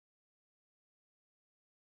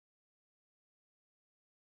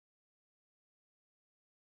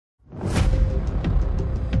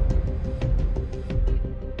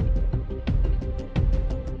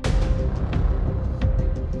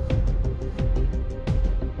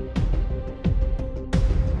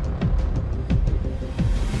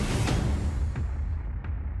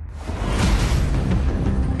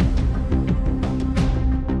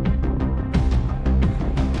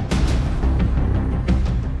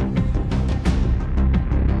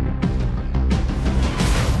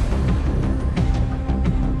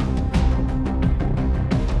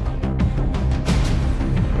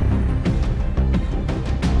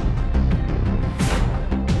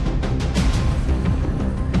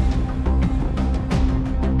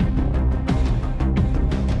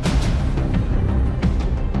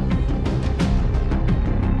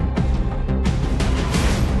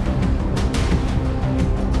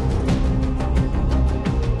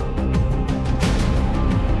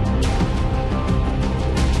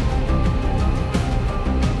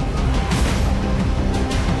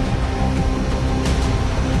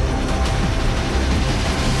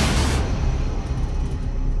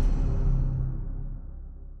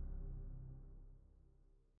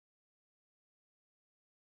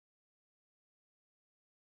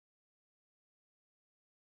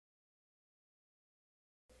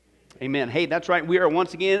Amen. Hey, that's right. We are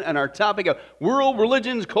once again on our topic of world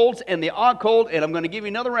religions, cults, and the occult, and I'm going to give you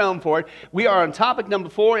another round for it. We are on topic number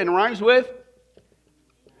 4, and it rhymes with,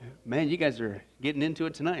 man, you guys are getting into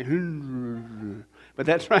it tonight. But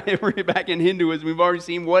that's right, we're back in Hinduism. We've already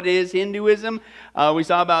seen what is Hinduism. We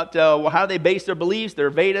saw about how they base their beliefs, their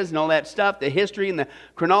Vedas and all that stuff, the history and the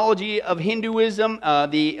chronology of Hinduism,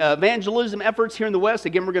 the evangelism efforts here in the West.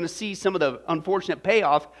 Again, we're going to see some of the unfortunate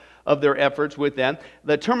payoff of their efforts with that.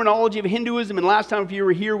 The terminology of Hinduism, and last time if you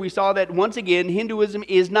were here, we saw that once again, Hinduism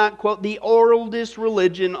is not, quote, the oldest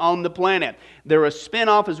religion on the planet. They're a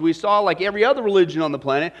spin-off, as we saw, like every other religion on the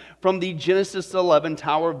planet, from the Genesis 11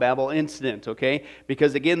 Tower of Babel incident, okay?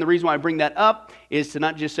 Because again, the reason why I bring that up is to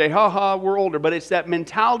not just say, ha, we're older, but it's that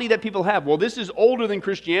mentality that people have. Well, this is older than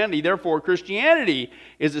Christianity, therefore Christianity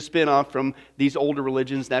is a spin-off from these older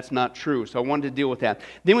religions. That's not true. So I wanted to deal with that.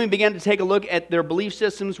 Then we began to take a look at their belief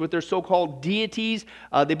systems with their so-called deities.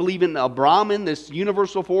 They believe in Brahman, this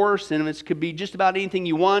universal force, and it could be just about anything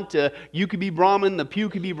you want. You could be Brahman, the pew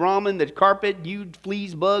could be Brahman, the carpet, you,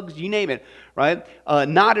 fleas, bugs, you name it, right?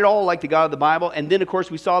 Not at all like the God of the Bible. And then, of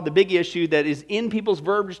course, we saw the big issue that is in people's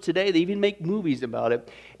verbiage today. They even make movies about it,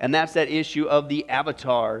 and that's that issue of the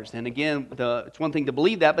avatars. And again, it's one thing to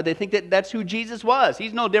believe that, but they think that that's who Jesus was.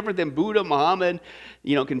 He's no different than Buddha, Muhammad,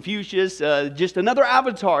 Confucius, just another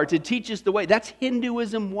avatar to teach us the way. That's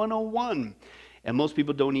Hinduism 101. And most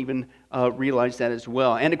people don't even realize that as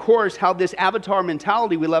well. And of course, how this avatar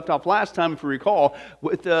mentality we left off last time, if you recall,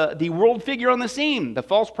 with the world figure on the scene, the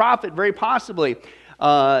false prophet, very possibly,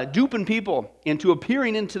 duping people into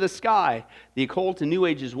appearing into the sky. The occult and New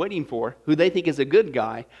Age is waiting for, who they think is a good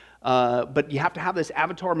guy. But you have to have this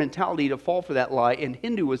avatar mentality to fall for that lie. And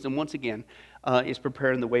Hinduism, once again, is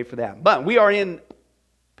preparing the way for that. But we are in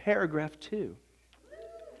paragraph 2.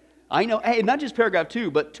 I know, hey, not just paragraph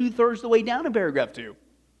 2, but 2/3 the way down in paragraph 2.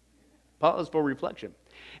 Pause for reflection.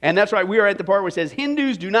 And that's right, we are at the part where it says,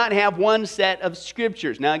 Hindus do not have one set of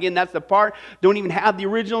scriptures. Now again, that's the part, don't even have the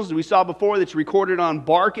originals, as we saw before, that's recorded on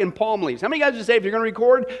bark and palm leaves. How many guys would say if you're going to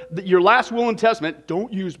record your last will and testament,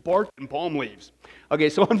 don't use bark and palm leaves? Okay,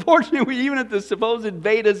 so unfortunately, even at the supposed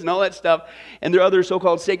Vedas and all that stuff, and their other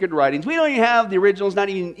so-called sacred writings, we don't even have the originals, not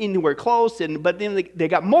even anywhere close, but then they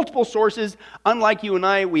got multiple sources. Unlike you and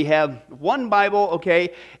I, we have one Bible,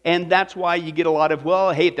 okay, and that's why you get a lot of,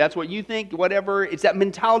 well, hey, if that's what you think, whatever. It's that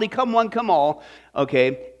mentality, come one, come all,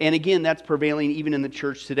 okay, and again, that's prevailing even in the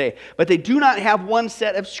church today. But they do not have one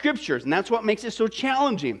set of scriptures, and that's what makes it so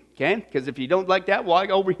challenging, okay, because if you don't like that, well, I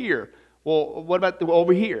go over here. Well, what about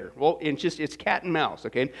over here? Well, it's cat and mouse,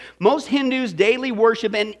 okay? Most Hindus daily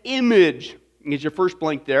worship an image. Is your first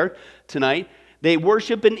blank there tonight. They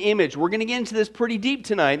worship an image. We're going to get into this pretty deep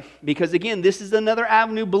tonight because, again, this is another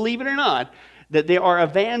avenue, believe it or not, that they are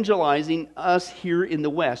evangelizing us here in the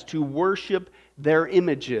West to worship their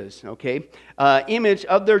images, okay? Image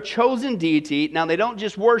of their chosen deity. Now, they don't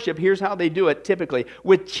just worship. Here's how they do it typically.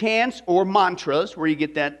 With chants or mantras, where you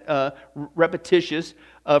get that repetitious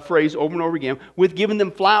phrase over and over again, with giving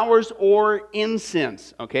them flowers or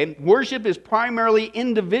incense, okay? Worship is primarily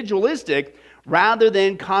individualistic rather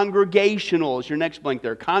than congregational. Is your next blank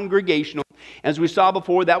there, congregational. As we saw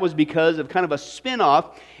before, that was because of kind of a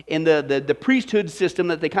spin-off in the priesthood system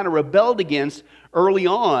that they kind of rebelled against early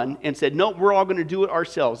on and said, no, we're all going to do it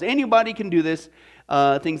ourselves. Anybody can do this,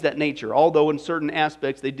 things of that nature. Although in certain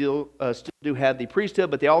aspects they still do have the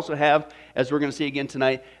priesthood, but they also have, as we're going to see again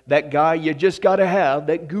tonight, that guy you just got to have,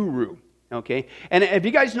 that guru. Okay, and have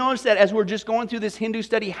you guys noticed that as we're just going through this Hindu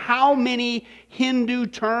study, how many Hindu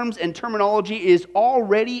terms and terminology is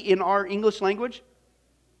already in our English language?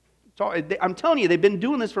 I'm telling you, they've been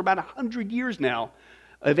doing this for about 100 years now,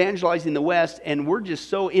 evangelizing the West, and we're just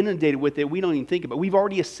so inundated with it, we don't even think about it. We've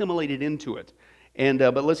already assimilated into it. And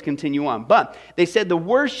but let's continue on. But they said the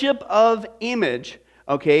worship of image,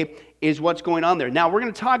 okay, is what's going on there. Now, we're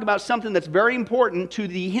going to talk about something that's very important to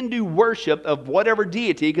the Hindu worship of whatever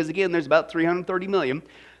deity, because again, there's about 330 million.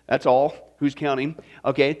 That's all. Who's counting?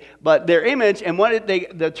 Okay, but their image, and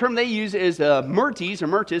the term they use is murtis, or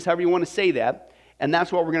murtis, however you want to say that. And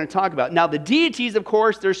that's what we're going to talk about. Now, the deities, of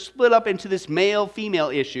course, they're split up into this male-female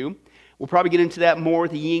issue. We'll probably get into that more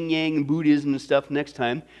with the yin-yang and Buddhism and stuff next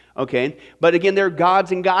time. Okay, but again, they're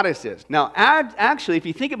gods and goddesses. Now, actually, if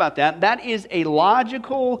you think about that, that is a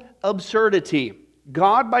logical absurdity.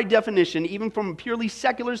 God, by definition, even from a purely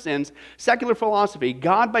secular sense, secular philosophy,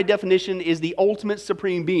 God, by definition, is the ultimate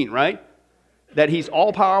supreme being, right? That he's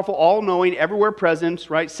all-powerful, all-knowing, everywhere present,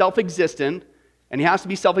 right? Self-existent. And he has to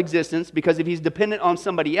be self-existent because if he's dependent on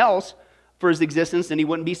somebody else for his existence, then he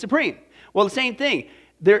wouldn't be supreme. Well, the same thing.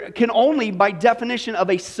 There can only, by definition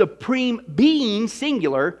of a supreme being,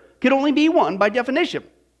 singular, could only be one by definition.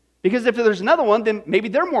 Because if there's another one, then maybe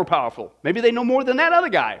they're more powerful. Maybe they know more than that other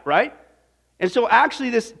guy, right? And so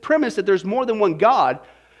actually this premise that there's more than one God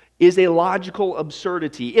is a logical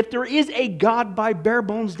absurdity. If there is a God by bare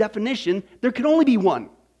bones definition, there can only be one.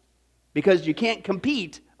 Because you can't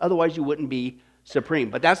compete, otherwise you wouldn't be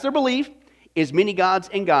supreme. But that's their belief, is many gods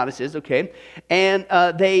and goddesses, okay? And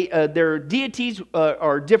their deities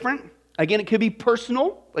are different. Again, it could be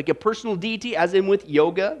personal, like a personal deity, as in with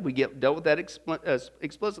yoga. We dealt with that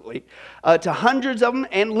explicitly. To hundreds of them,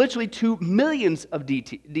 and literally to millions of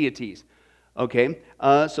deities. Okay,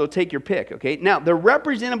 so take your pick. Okay, now they're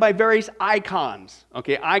represented by various icons.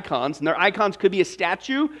 Okay, icons, and their icons could be a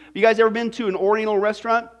statue. Have you guys ever been to an Oriental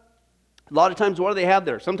restaurant? A lot of times, what do they have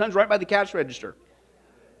there? Sometimes right by the cash register.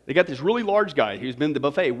 They got this really large guy who's been to the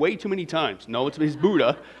buffet way too many times. No, it's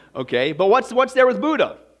Buddha. Okay, but what's there with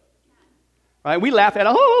Buddha? Right? We laugh at,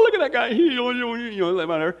 oh, look at that guy.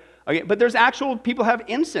 Whatever. Okay, but there's actual people have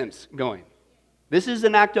incense going. This is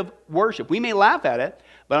an act of worship. We may laugh at it,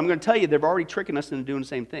 but I'm going to tell you, they're already tricking us into doing the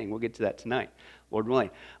same thing. We'll get to that tonight, Lord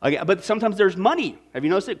willing. Okay, but sometimes there's money. Have you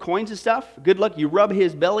noticed it? Coins and stuff. Good luck. You rub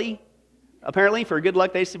his belly, apparently, for good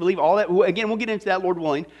luck. They used to believe all that. Again, we'll get into that, Lord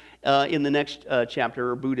willing, in the next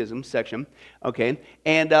chapter, or Buddhism section. Okay,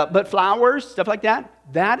 and but flowers, stuff like that,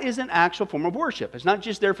 that is an actual form of worship. It's not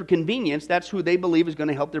just there for convenience. That's who they believe is going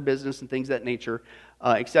to help their business and things of that nature,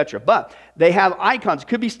 etc. But they have icons. It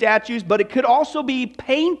could be statues, but it could also be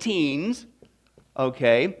paintings.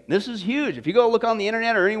 Okay, this is huge. If you go look on the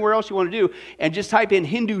internet or anywhere else you want to do and just type in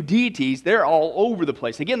Hindu deities, they're all over the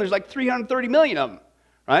place. Again, there's like 330 million of them,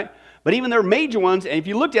 right? But even their major ones, and if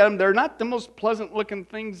you looked at them, they're not the most pleasant looking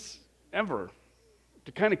things ever.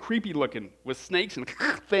 They're kind of creepy looking with snakes and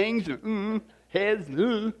things and heads.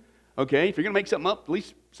 Okay, if you're going to make something up, at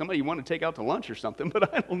least somebody you want to take out to lunch or something,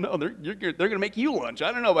 but I don't know. They're going to make you lunch.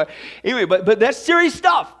 I don't know. But anyway, but that's serious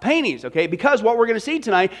stuff, paintings, okay? Because what we're going to see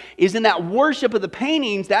tonight is in that worship of the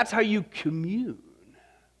paintings, that's how you commune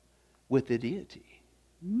with the deity.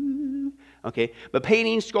 Okay, but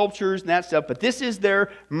paintings, sculptures, and that stuff, but this is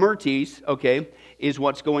their murtis, okay, is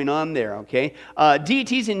what's going on there, okay?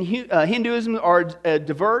 Deities in Hinduism are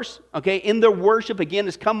diverse, okay? In their worship, again,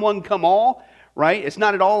 is come one, come all, right? It's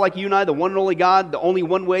not at all like you and I, the one and only God, the only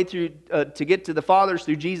one way through to get to the Father is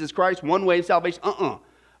through Jesus Christ, one way of salvation,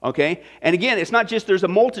 okay? And again, it's not just there's a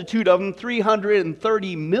multitude of them,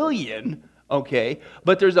 330 million, okay?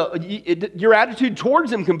 But there's your attitude towards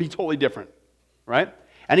them can be totally different, right?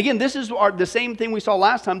 And again, this is the same thing we saw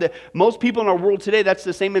last time, that most people in our world today, that's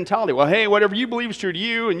the same mentality. Well, hey, whatever you believe is true to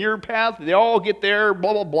you and your path, they all get there,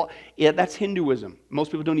 blah, blah, blah. Yeah, that's Hinduism. Most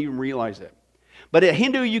people don't even realize it. But a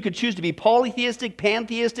Hindu, you could choose to be polytheistic,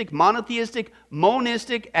 pantheistic, monotheistic,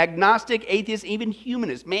 monistic, agnostic, atheist, even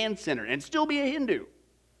humanist, man-centered, and still be a Hindu,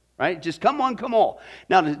 right? Just come one, come all.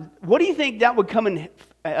 Now, what do you think that would come in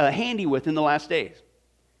handy with in the last days?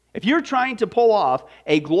 If you're trying to pull off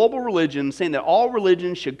a global religion saying that all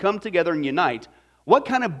religions should come together and unite, what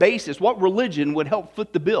kind of basis, what religion would help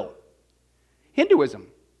foot the bill? Hinduism.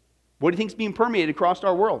 What do you think is being permeated across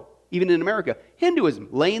our world, even in America? Hinduism,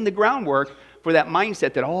 laying the groundwork for that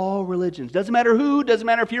mindset that all religions, doesn't matter who, doesn't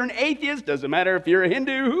matter if you're an atheist, doesn't matter if you're a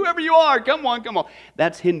Hindu, whoever you are, come on, come on.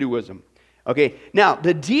 That's Hinduism. Okay, now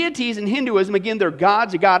the deities in Hinduism, again, they're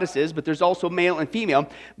gods or goddesses, but there's also male and female.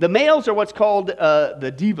 The males are what's called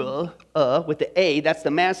the Deva, with the A, that's the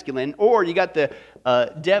masculine, or you got the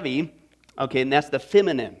Devi, okay, and that's the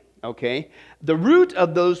feminine, okay. The root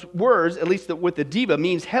of those words, at least with the Deva,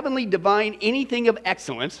 means heavenly, divine, anything of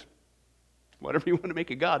excellence, whatever you want to make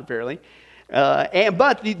a god, apparently.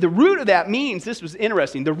 But the root of that means, this was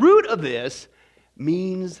interesting, the root of this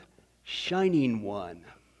means shining one.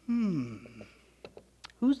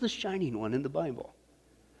 Who's the shining one in the Bible?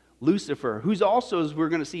 Lucifer, who's also, as we're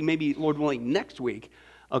going to see maybe, Lord willing, next week,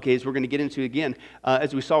 okay, as we're going to get into again,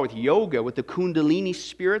 as we saw with yoga, with the Kundalini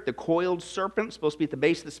spirit, the coiled serpent, supposed to be at the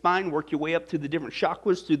base of the spine, work your way up through the different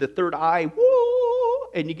chakras, through the third eye, woo,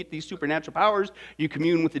 and you get these supernatural powers. You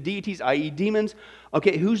commune with the deities, i.e. demons.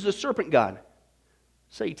 Okay, who's the serpent god?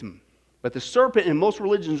 Satan. But the serpent in most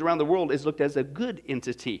religions around the world is looked as a good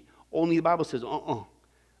entity. Only the Bible says,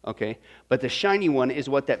 Okay, but the shiny one is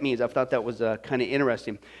what that means. I thought that was kind of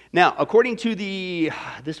interesting. Now, according to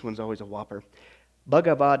this one's always a whopper,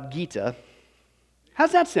 Bhagavad Gita.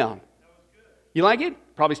 How's that sound? You like it?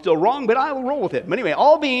 Probably still wrong, but I will roll with it. But anyway,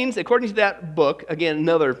 all beings, according to that book, again,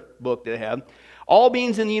 another book they have, all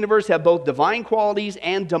beings in the universe have both divine qualities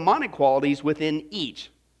and demonic qualities within each.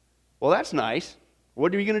 Well, that's nice.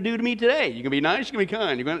 What are you going to do to me today? You're going to be nice? You're going to be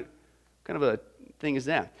kind? You're going to, kind of a thing is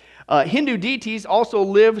that. Hindu deities also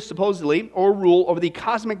live, supposedly, or rule over the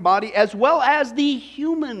cosmic body as well as the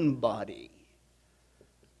human body.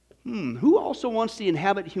 Who also wants to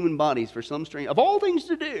inhabit human bodies for some strange, of all things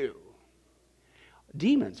to do?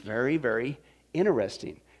 Demons. Very, very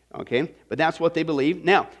interesting. Okay, but that's what they believe.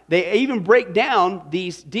 Now, they even break down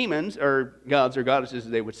these demons, or gods or goddesses,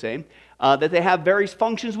 as they would say, that they have various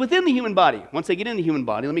functions within the human body. Once they get in the human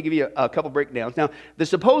body, let me give you a couple breakdowns. Now, the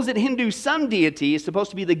supposed Hindu sun deity is supposed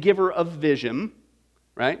to be the giver of vision,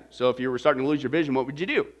 right? So if you were starting to lose your vision, what would you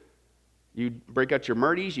do? You'd break out your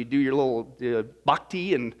murtis, you do your little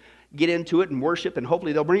bhakti and get into it and worship, and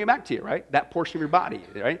hopefully they'll bring it back to you, right? That portion of your body,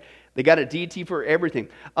 right? They got a deity for everything.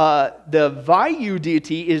 The Vayu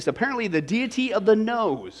deity is apparently the deity of the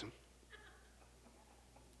nose.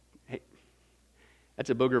 Hey, that's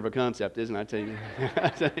a booger of a concept, isn't it? I tell you.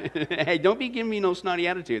 Hey, don't be giving me no snotty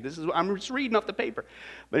attitude. I'm just reading off the paper.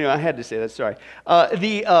 But anyway, I had to say that, sorry.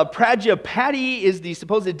 The Prajapati is the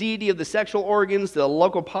supposed deity of the sexual organs. The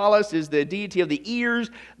Lokopalas is the deity of the ears.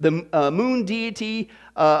 The moon deity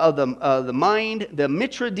of the mind. The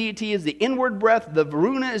Mitra deity is the inward breath. The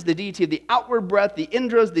Varuna is the deity of the outward breath. The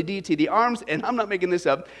Indra is the deity of the arms. And I'm not making this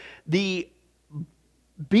up. The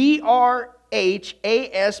Brahspati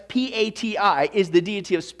is the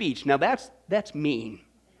deity of speech. Now that's mean.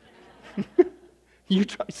 You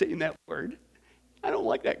try saying that word. I don't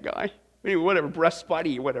like that guy. Anyway, whatever,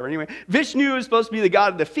 Brahspati, whatever. Anyway, Vishnu is supposed to be the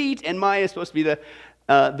god of the feet, and Maya is supposed to be the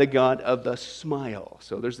god of the smile.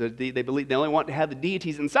 So they believe they only want to have the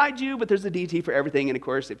deities inside you, but there's a deity for everything. And of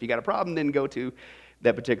course, if you got a problem, then go to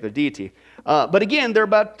that particular deity. But again, there are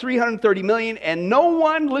about 330 million, and no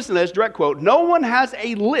one, listen to this direct quote, no one has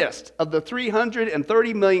a list of the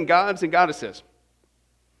 330 million gods and goddesses.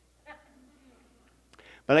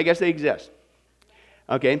 But I guess they exist.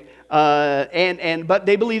 Okay, but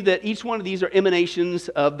they believe that each one of these are emanations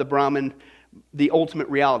of the Brahman, the ultimate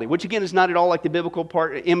reality, which again is not at all like the biblical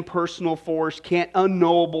part, impersonal force,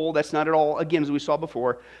 unknowable. That's not at all, again, as we saw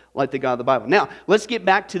before, like the God of the Bible. Now, let's get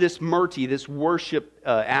back to this murti, this worship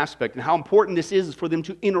aspect, and how important this is for them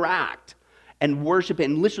to interact and worship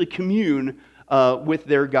and literally commune with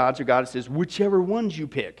their gods or goddesses, whichever ones you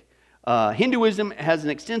pick. Hinduism has an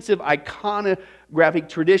extensive iconographic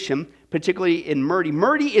tradition, particularly in murti.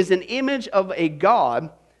 Murti is an image of a god,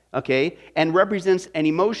 okay, and represents an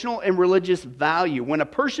emotional and religious value. When a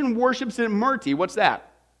person worships in murti, what's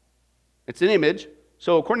that? It's an image.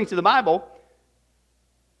 So according to the Bible,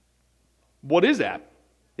 what is that?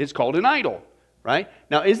 It's called an idol, right?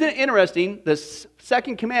 Now, isn't it interesting? The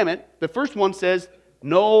second commandment, the first one says,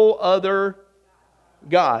 no other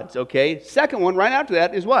gods, okay? Second one, right after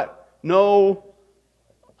that, is what? No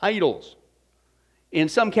idols. In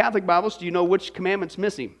some Catholic Bibles, do you know which commandment's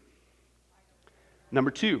missing? Number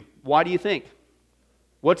 2. Why do you think?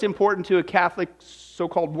 What's important to a Catholic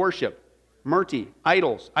so-called worship? Murti,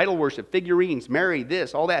 idols, idol worship, figurines, Mary,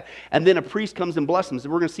 this, all that. And then a priest comes and blesses them.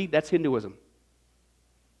 And we're going to see that's Hinduism.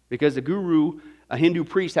 Because the guru, a Hindu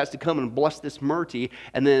priest, has to come and bless this murti.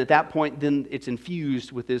 And then at that point, then it's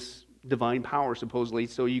infused with this divine power, supposedly,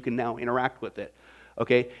 so you can now interact with it.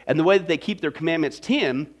 Okay? And the way that they keep their commandments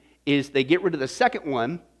 10 is they get rid of the second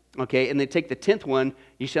one, okay, and they take the 10th one,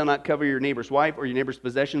 you shall not cover your neighbor's wife or your neighbor's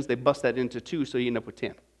possessions. They bust that into 2, so you end up with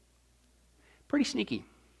 10. Pretty sneaky,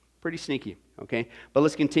 okay? But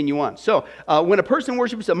let's continue on. So, when a person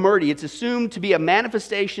worships a murti, it's assumed to be a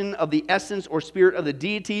manifestation of the essence or spirit of the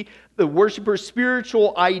deity. The worshiper's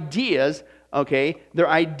spiritual ideas, okay, their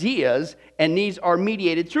ideas and needs are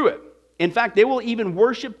mediated through it. In fact, they will even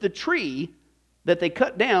worship the tree that they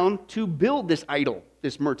cut down to build this idol,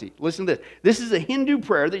 this murti. Listen to this. This is a Hindu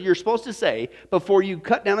prayer that you're supposed to say before you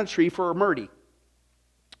cut down a tree for a murti.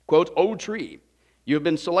 Quote, "O tree, you have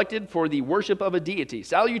been selected for the worship of a deity.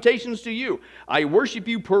 Salutations to you. I worship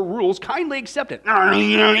you per rules. Kindly accept it."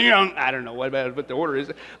 I don't know what the order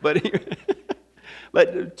is, but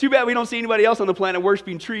but too bad we don't see anybody else on the planet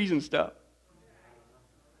worshiping trees and stuff.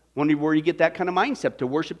 Wonder where you get that kind of mindset to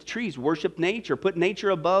worship the trees, worship nature, put nature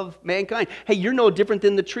above mankind. Hey, you're no different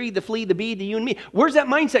than the tree, the flea, the bee, the you and me. Where's that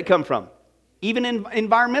mindset come from? Even in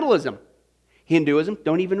environmentalism. Hinduism,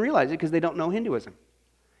 don't even realize it because they don't know Hinduism.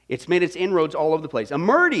 It's made its inroads all over the place. A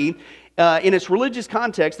murti, in its religious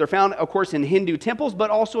context, they're found, of course, in Hindu temples, but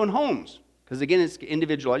also in homes. Because again, it's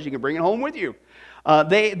individualized. You can bring it home with you.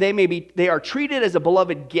 They are treated as a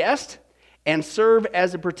beloved guest and serve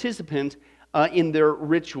as a participant in their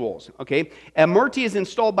rituals, okay? A murti is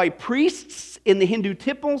installed by priests in the Hindu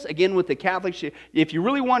temples, again with the Catholics. If you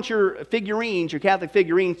really want your figurines, your Catholic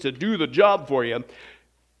figurines, to do the job for you,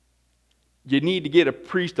 you need to get a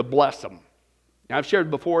priest to bless them. Now, I've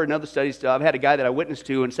shared before in other studies, I've had a guy that I witnessed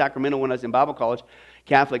to in Sacramento when I was in Bible college,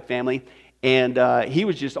 Catholic family, and he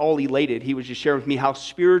was just all elated. He was just sharing with me how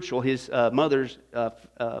spiritual his mother's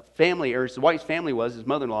family, or his wife's family was, his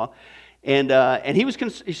mother-in-law, and he was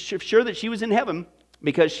sure that she was in heaven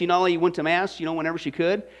because she not only went to Mass, whenever she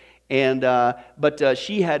could, but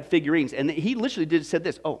she had figurines. And he literally said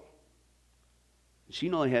this, oh, she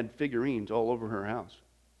not only had figurines all over her house,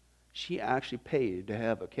 she actually paid to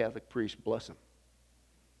have a Catholic priest bless them.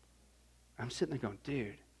 I'm sitting there going,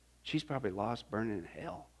 dude, she's probably lost burning in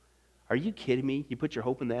hell. Are you kidding me? You put your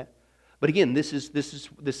hope in that? But again, this is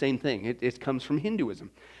the same thing. It comes from Hinduism,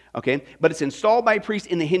 okay? But it's installed by priests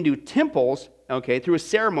in the Hindu temples, okay, through a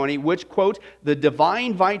ceremony which, quote, the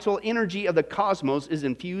divine vital energy of the cosmos is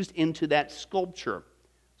infused into that sculpture.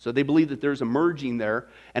 So they believe that there's a merging there.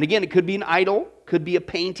 And again, it could be an idol, could be a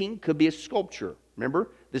painting, could be a sculpture. Remember,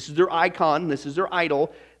 this is their icon, this is their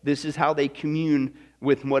idol, this is how they commune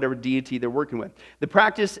with whatever deity they're working with. The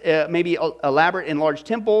practice may be elaborate in large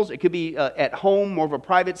temples. It could be at home, more of a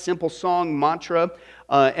private, simple song, mantra,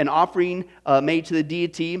 an offering made to the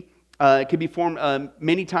deity. It could be formed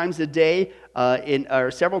many times a day, or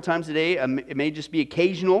several times a day. It may just be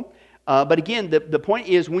occasional. But again, the point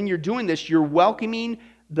is, when you're doing this, you're welcoming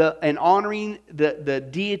and honoring the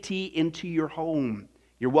deity into your home.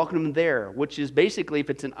 You're welcoming them there, which is basically,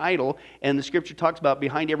 if it's an idol, and the scripture talks about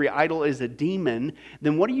behind every idol is a demon,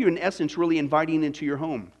 then what are you in essence really inviting into your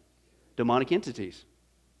home? Demonic entities.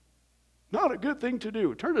 Not a good thing to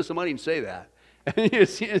do. Turn to somebody and say that.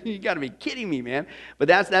 You got to be kidding me, man. But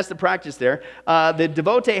that's the practice there. The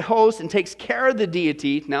devotee hosts and takes care of the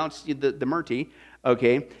deity. Now it's the murti,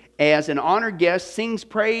 okay, as an honored guest, sings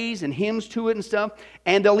praise and hymns to it and stuff,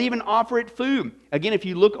 and they'll even offer it food. Again, if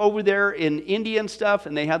you look over there in India and stuff,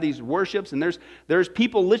 and they have these worships, and there's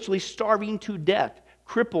people literally starving to death,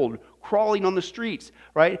 crippled, crawling on the streets,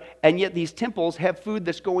 right? And yet these temples have food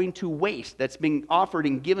that's going to waste, that's being offered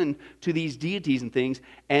and given to these deities and things,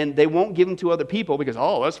 and they won't give them to other people because,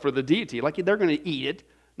 oh, that's for the deity. Like, they're going to eat it.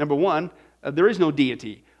 Number one, there is no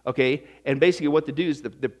deity. Okay, and basically what they do is the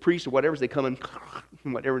priests or whatever, they come and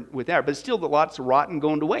whatever with that, but it's still lots of rotten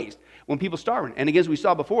going to waste when people starving. And again, as we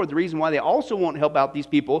saw before, the reason why they also won't help out these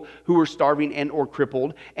people who are starving and or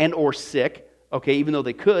crippled and or sick, okay, even though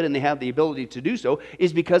they could and they have the ability to do so,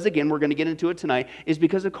 is because, again, we're going to get into it tonight, is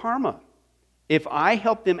because of karma. If I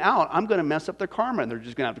help them out, I'm going to mess up their karma, and they're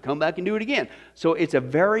just going to have to come back and do it again. So it's a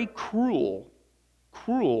very cruel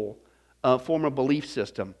form of belief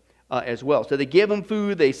system. As well. So they give them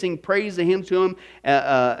food, they sing praise and hymns to him,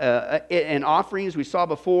 and offerings we saw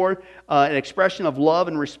before, an expression of love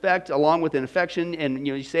and respect along with an affection, and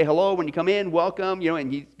you say hello when you come in, welcome,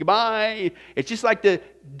 and goodbye. It's just like the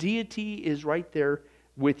deity is right there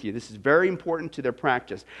with you. This is very important to their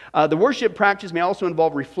practice. The worship practice may also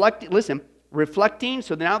involve reflecting,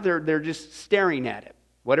 so now they're just staring at it.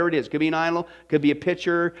 Whatever it is, could be an idol, could be a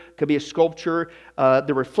picture, could be a sculpture.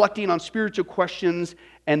 They're reflecting on spiritual questions,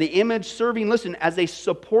 and the image serving, as a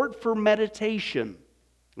support for meditation.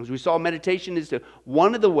 As we saw, meditation is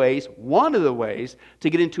one of the ways to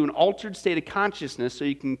get into an altered state of consciousness so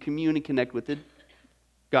you can commune and connect with the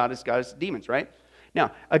goddess, demons, right?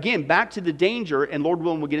 Now, again, back to the danger, and Lord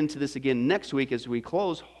willing, we'll get into this again next week as we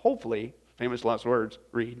close, hopefully. Famous last words,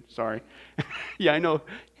 Reed, sorry. Yeah, I know.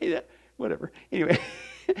 Hey, whatever. Anyway.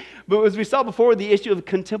 But as we saw before, the issue of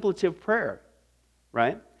contemplative prayer,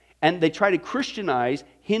 right? And they try to Christianize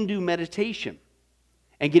Hindu meditation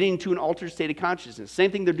and get into an altered state of consciousness. Same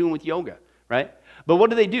thing they're doing with yoga, right? But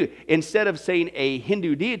what do? Instead of saying a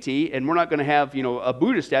Hindu deity, and we're not going to have, a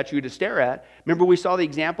Buddha statue to stare at, remember we saw the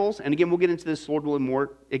examples? And again, we'll get into this, Lord willing,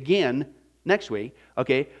 more again next week,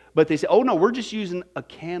 okay? But they say, oh no, we're just using a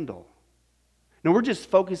candle. No, we're just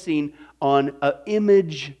focusing on an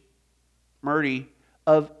image, Murty,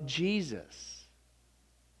 of Jesus.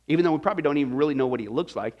 Even though we probably don't even really know what he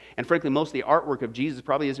looks like. And frankly, most of the artwork of Jesus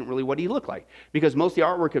probably isn't really what he looked like. Because most of the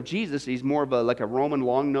artwork of Jesus, he's more of a Roman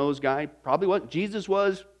long-nosed guy. Probably what Jesus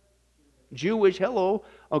was Jewish, hello.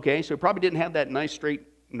 Okay, so he probably didn't have that nice straight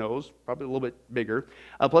nose. Probably a little bit bigger.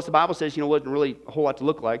 Plus the Bible says, wasn't really a whole lot to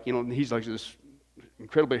look like. He's like this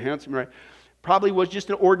incredibly handsome, right? Probably was just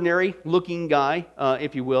an ordinary looking guy,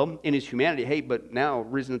 if you will, in his humanity. Hey, but now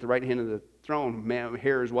risen at the right hand of the throne, man,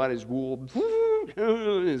 hair as white as wool,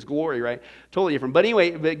 in his glory, right? Totally different. But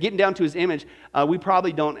anyway, getting down to his image, we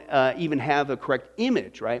probably don't even have a correct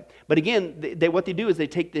image, right? But again, what they do is they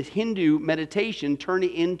take this Hindu meditation, turn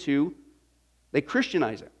it into, they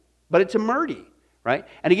Christianize it. But it's a murti, right?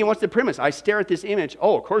 And again, what's the premise? I stare at this image.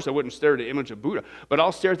 Oh, of course I wouldn't stare at the image of Buddha, but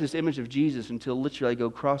I'll stare at this image of Jesus until literally I go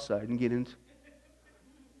cross-eyed and get into.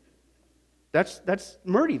 That's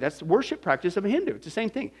murti. That's the worship practice of a Hindu. It's the same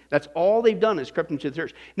thing. That's all they've done is crept into the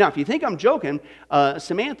church. Now, if you think I'm joking,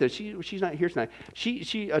 Samantha, she's not here tonight.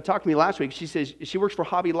 She talked to me last week. She says she works for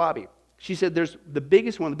Hobby Lobby. She said there's one of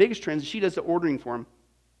the biggest trends. She does the ordering for them.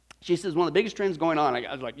 She says one of the biggest trends going on.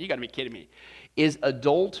 I was like, you got to be kidding me, is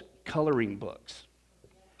adult coloring books.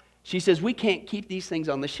 She says we can't keep these things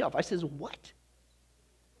on the shelf. I says what?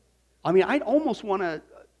 I mean, I'd almost want to,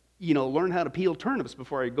 learn how to peel turnips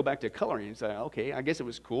before I go back to coloring and say, okay, I guess it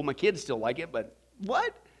was cool. My kids still like it, but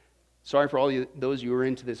what? Sorry for all those who are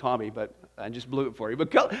into this hobby, but I just blew it for you.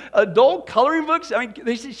 But adult coloring books, I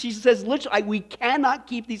mean, she says, literally, we cannot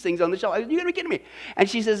keep these things on the shelf. You're going to be kidding me. And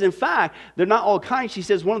she says, in fact, they're not all kinds. She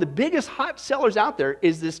says one of the biggest hot sellers out there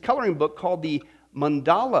is this coloring book called the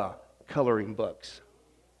mandala coloring books.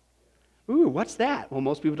 Ooh, what's that? Well,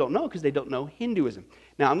 most people don't know because they don't know Hinduism.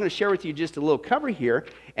 Now, I'm going to share with you just a little cover here,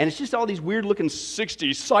 and it's just all these weird-looking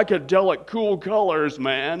 60s psychedelic cool colors,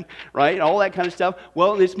 man, right? All that kind of stuff.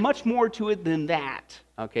 Well, there's much more to it than that,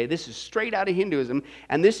 okay? This is straight out of Hinduism,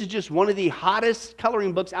 and this is just one of the hottest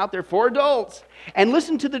coloring books out there for adults. And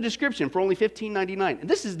listen to the description for only $15.99. And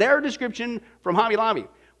this is their description from Hobby Lobby.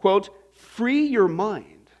 Quote, free your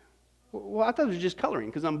mind. Well, I thought it was just coloring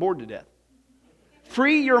because I'm bored to death.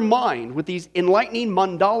 Free your mind with these enlightening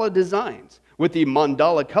mandala designs. With the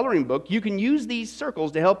mandala coloring book, you can use these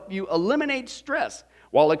circles to help you eliminate stress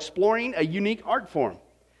while exploring a unique art form.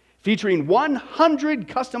 Featuring 100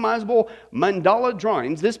 customizable mandala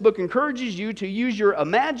drawings, this book encourages you to use your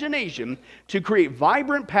imagination to create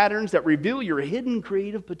vibrant patterns that reveal your hidden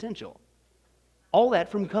creative potential. All that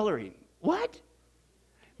from coloring. What?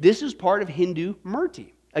 This is part of Hindu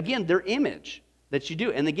murti. Again, their image that you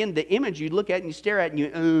do. And again, the image you look at and you stare at and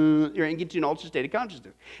you get to an altered state of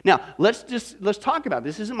consciousness. Now, let's talk about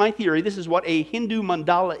this. This isn't my theory. This is what a Hindu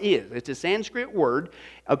mandala is. It's a Sanskrit word,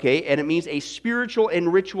 okay, and it means a spiritual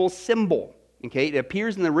and ritual symbol. Okay, it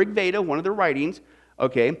appears in the Rig Veda, one of their writings.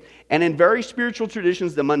 Okay, and in very spiritual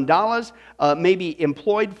traditions, the mandalas may be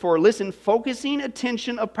employed for, focusing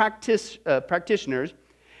attention of practitioners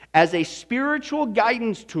as a spiritual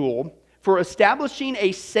guidance tool for establishing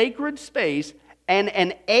a sacred space and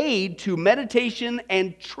an aid to meditation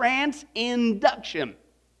and trance induction.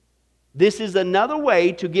 This is another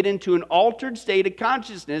way to get into an altered state of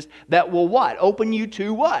consciousness that will what? Open you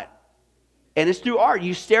to what? And it's through art.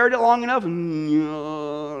 You stare at it long enough and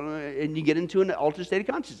you get into an altered state of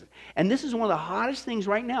consciousness. And this is one of the hottest things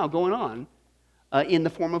right now going on in the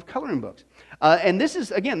form of coloring books. And this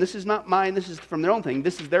is, again, this is not mine. This is from their own thing.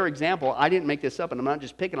 This is their example. I didn't make this up, and I'm not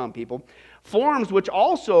just picking on people. Forms which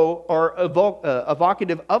also are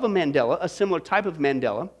evocative of a mandala, a similar type of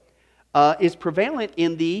mandala, is prevalent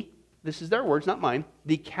in the, this is their words, not mine,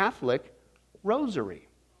 the Catholic rosary.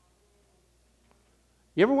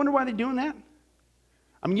 You ever wonder why they're doing that?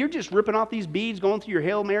 I mean, you're just ripping off these beads, going through your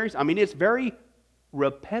Hail Marys. I mean, it's very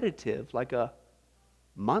repetitive, like a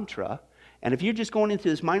mantra. And if you're just going into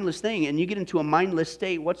this mindless thing and you get into a mindless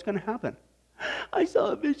state, what's going to happen? I saw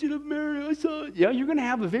a vision of Mary. I saw it. Yeah, you're going to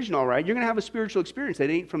have a vision, all right. You're going to have a spiritual experience that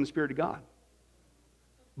ain't from the Spirit of God.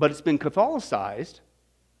 But it's been Catholicized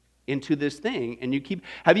into this thing. And you keep,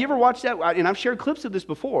 have you ever watched that? And I've shared clips of this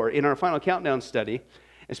before in our Final Countdown study,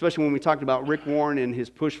 especially when we talked about Rick Warren and his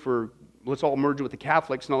push for let's all merge with the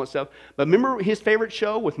Catholics and all that stuff. But remember his favorite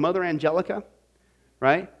show with Mother Angelica,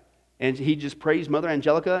 right? And he just praised Mother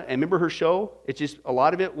Angelica. And remember her show? It's just, a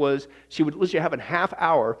lot of it was, she would literally have a half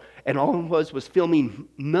hour, and all it was filming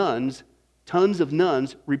nuns, tons of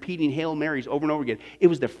nuns, repeating Hail Marys over and over again. It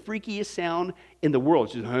was the freakiest sound in the world.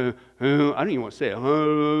 It's just, I don't even want to say it.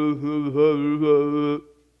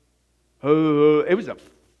 It was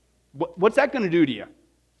what's that going to do to you?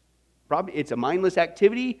 Probably, it's a mindless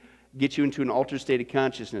activity, get you into an altered state of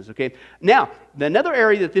consciousness, okay? Now, another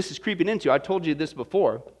area that this is creeping into, I told you this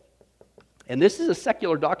before, and this is a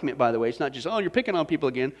secular document, by the way. It's not just, oh, you're picking on people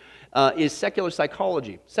again, is secular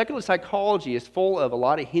psychology. Secular psychology is full of a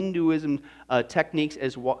lot of Hinduism techniques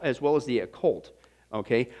as well as the occult.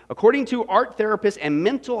 Okay? According to art therapist and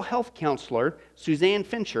mental health counselor Suzanne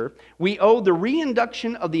Fincher, we owe the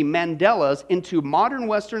reinduction of the mandalas into modern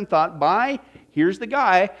Western thought by, here's the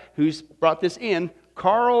guy who's brought this in,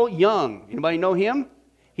 Carl Jung. Anybody know him?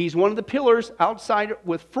 He's one of the pillars outside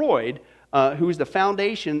with Freud, who is the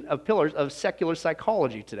foundation of pillars of secular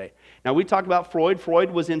psychology today. Now, we talk about Freud. Freud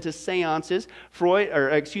was into seances.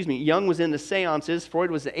 Jung was into seances. Freud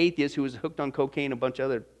was an atheist who was hooked on cocaine, a bunch of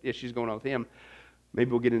other issues going on with him. Maybe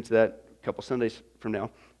we'll get into that a couple Sundays from now,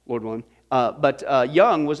 Lord willing. But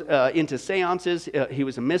Jung was into seances. He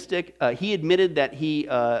was a mystic. He admitted that he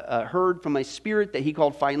heard from a spirit that he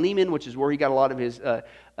called Philemon, which is where he got a lot of his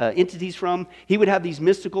entities from. He would have these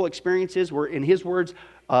mystical experiences where, in his words,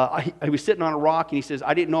 I was sitting on a rock, and he says,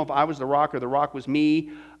 I didn't know if I was the rock or the rock was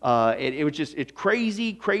me. It was just, it's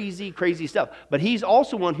crazy, crazy, crazy stuff. But he's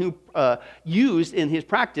also one who used in his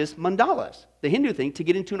practice mandalas, the Hindu thing, to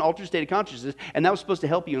get into an altered state of consciousness, and that was supposed to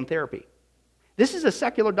help you in therapy. This is a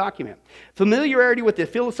secular document. Familiarity with the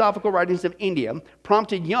philosophical writings of India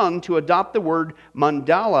prompted Jung to adopt the word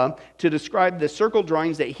mandala to describe the circle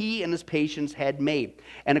drawings that he and his patients had made.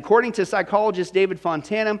 And according to psychologist David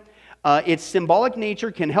Fontana, its symbolic nature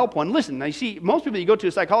can help one. Listen, now you see, most people, you go to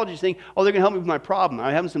a psychologist think, oh, they're going to help me with my problem.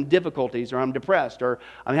 I'm having some difficulties, or I'm depressed, or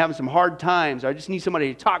I'm having some hard times, or I just need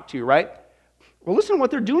somebody to talk to, right? Well, listen to what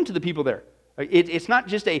they're doing to the people there. It's not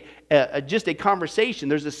just a conversation.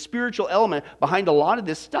 There's a spiritual element behind a lot of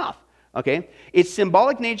this stuff. Okay? Its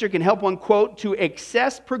symbolic nature can help one, quote, to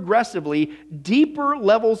access progressively deeper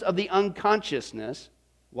levels of the unconsciousness.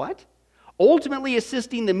 What? Ultimately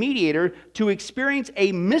assisting the mediator to experience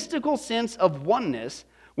a mystical sense of oneness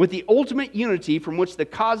with the ultimate unity from which the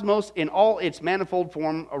cosmos in all its manifold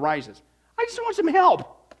form arises. I just want some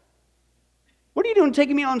help. What are you doing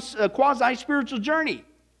taking me on a quasi-spiritual journey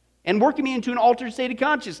and working me into an altered state of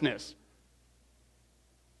consciousness?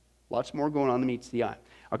 Lots more going on than meets the eye.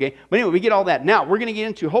 Okay, but anyway, we get all that. Now, we're going to get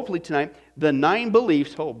into, hopefully tonight, the 9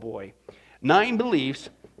 beliefs, 9 beliefs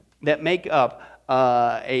that make up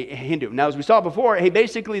a Hindu. Now, as we saw before, hey,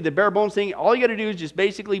 basically the bare bones thing, all you got to do is just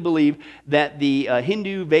basically believe that the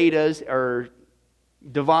Hindu Vedas are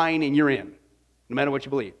divine and you're in, no matter what you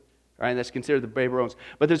believe. All right, that's considered the bare bones.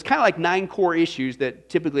 But there's kind of like 9 core issues that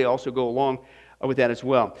typically also go along with that as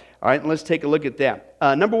well. All right, let's take a look at that.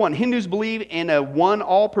 Number 1, Hindus believe in a one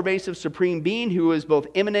all-pervasive supreme being who is both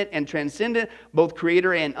immanent and transcendent, both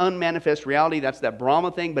creator and unmanifest reality. That's that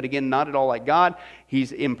Brahma thing, but again, not at all like God.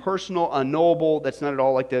 He's impersonal, unknowable. That's not at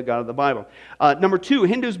all like the God of the Bible. Number 2,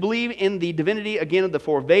 Hindus believe in the divinity, again, of the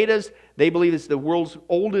 4 Vedas. They believe it's the world's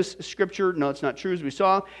oldest scripture. No, it's not true, as we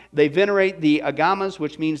saw. They venerate the Agamas,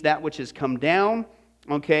 which means that which has come down.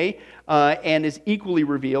 Okay, and is equally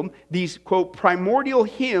revealed. These, quote, primordial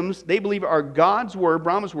hymns, they believe are God's word,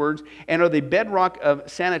 Brahma's words, and are the bedrock of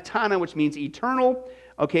Sanatana, which means eternal,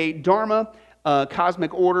 okay, Dharma,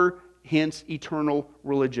 cosmic order, hence eternal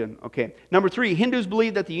religion. Okay, number 3, Hindus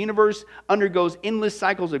believe that the universe undergoes endless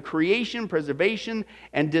cycles of creation, preservation,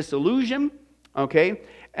 and dissolution. Okay,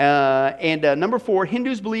 and number 4,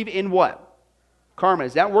 Hindus believe in what? Karma.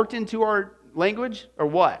 Is that worked into our language, or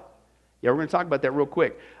what? Yeah, we're going to talk about that real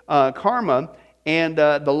quick. Karma and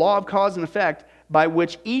the law of cause and effect by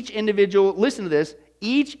which each individual, listen to this,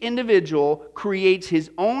 each individual creates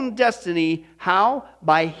his own destiny. How?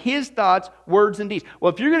 By his thoughts, words, and deeds.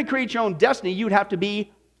 Well, if you're going to create your own destiny, you'd have to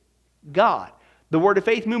be God. The Word of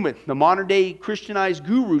Faith movement, the modern day Christianized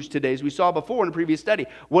gurus today, as we saw before in a previous study,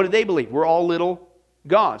 what do they believe? We're all little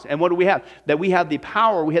gods. And what do we have? That we have the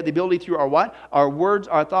power, we have the ability through our what? Our words,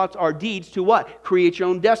 our thoughts, our deeds to what? Create your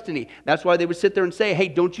own destiny. That's why they would sit there and say, hey,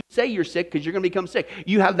 don't you say you're sick because you're going to become sick.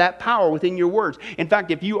 You have that power within your words. In fact,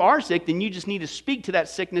 if you are sick, then you just need to speak to that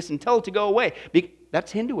sickness and tell it to go away.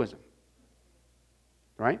 That's Hinduism.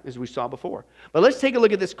 Right? As we saw before. But let's take a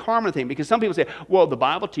look at this karma thing, because some people say, well, the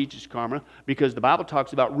Bible teaches karma because the Bible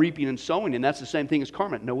talks about reaping and sowing, and that's the same thing as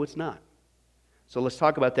karma. No, it's not. So let's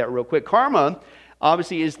talk about that real quick. Karma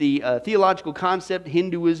obviously is the theological concept,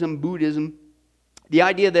 Hinduism, Buddhism. The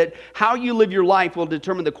idea that how you live your life will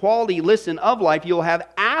determine the quality, listen, of life you'll have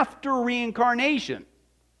after reincarnation.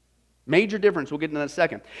 Major difference. We'll get into that in a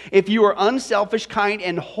second. If you are unselfish, kind,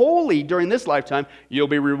 and holy during this lifetime, you'll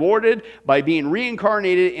be rewarded by being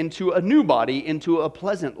reincarnated into a new body, into a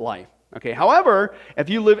pleasant life. Okay. However, if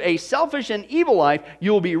you live a selfish and evil life,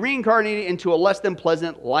 you will be reincarnated into a less than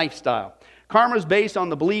pleasant lifestyle. Karma is based on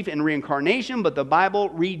the belief in reincarnation, but the Bible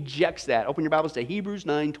rejects that. Open your Bibles to Hebrews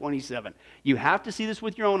 9:27. You have to see this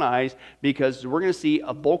with your own eyes, because we're going to see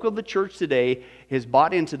a bulk of the church today has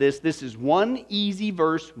bought into this. This is one easy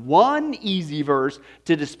verse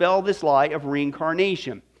to dispel this lie of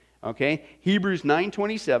reincarnation. Okay, Hebrews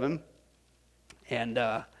 9:27, and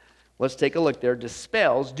let's take a look there.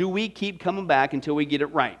 Dispels, do we keep coming back until we get it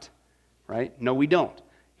right? Right? No, we don't.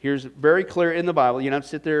 Here's very clear in the Bible. You don't have to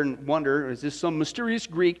sit there and wonder, is this some mysterious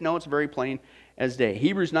Greek? No, it's very plain as day.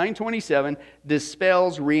 Hebrews 9:27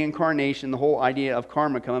 dispels reincarnation, the whole idea of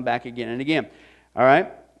karma coming back again and again. All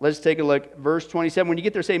right, let's take a look. Verse 27. When you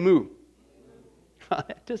get there, say moo.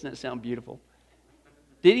 Doesn't that sound beautiful?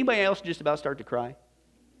 Did anybody else just about start to cry?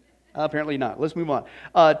 Apparently not. Let's move on.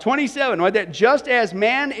 27, right there. Just as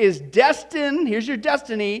man is destined, here's your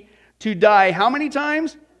destiny, to die how many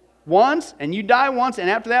times? Once. And you die once, and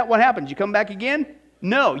after that, what happens? You come back again?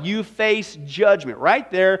 No, you face judgment. Right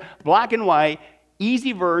there, black and white,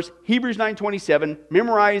 easy verse, Hebrews 9:27.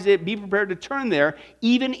 Memorize it. Be prepared to turn there,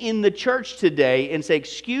 even in the church today, and say,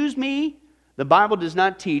 excuse me, the Bible does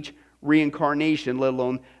not teach reincarnation, let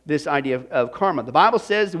alone this idea of karma. The Bible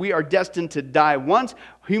says we are destined to die once.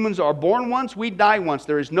 Humans are born once, we die once.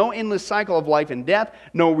 There is no endless cycle of life and death,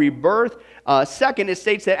 no rebirth. Second, it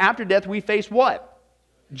states that after death we face what?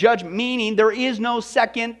 Judgment, meaning there is no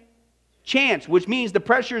second chance, which means the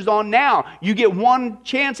pressure is on now. You get one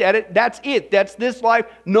chance at it, that's it. That's this life,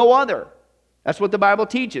 no other. That's what the Bible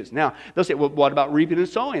teaches. Now, they'll say, well, what about reaping and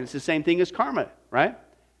sowing? It's the same thing as karma, right?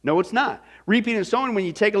 No, it's not. Reaping and sowing, when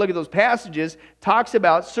you take a look at those passages, talks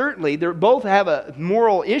about, certainly, they both have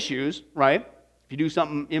moral issues, right? If you do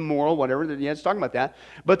something immoral, whatever, yeah, it's talking about that.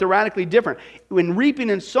 But they're radically different. When reaping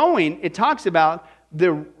and sowing, it talks about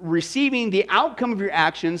the receiving the outcome of your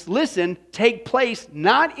actions, listen, take place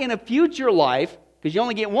not in a future life, because you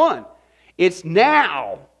only get one. It's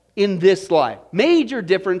now in this life. Major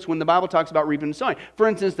difference when the Bible talks about reaping and sowing. For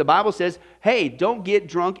instance, the Bible says, hey, don't get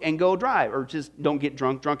drunk and go drive, or just don't get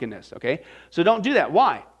drunkenness, okay? So don't do that.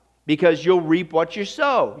 Why? Because you'll reap what you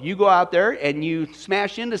sow. You go out there and you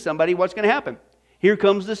smash into somebody, what's going to happen? Here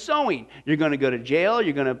comes the sowing. You're going to go to jail.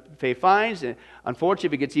 You're going to pay fines. And unfortunately,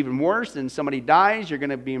 if it gets even worse and somebody dies, you're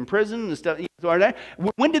going to be in prison and stuff.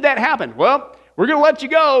 When did that happen? Well, we're going to let you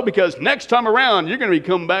go because next time around, you're going to be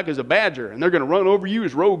coming back as a badger, and they're going to run over you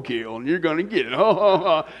as roadkill, and you're going to get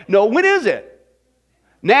it. No, when is it?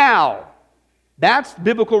 Now. That's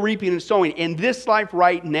biblical reaping and sowing in this life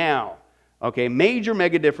right now. Okay, major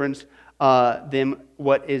mega difference than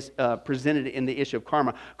what is presented in the issue of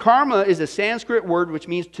karma. Karma is a Sanskrit word which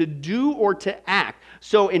means to do or to act.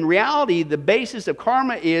 So in reality, the basis of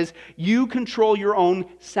karma is you control your own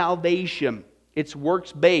salvation. It's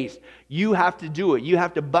works-based. You have to do it. You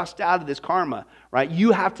have to bust out of this karma, right?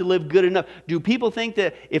 You have to live good enough. Do people think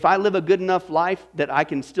that if I live a good enough life that I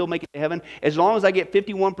can still make it to heaven? As long as I get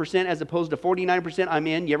 51% as opposed to 49%, I'm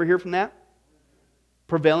in. You ever hear from that?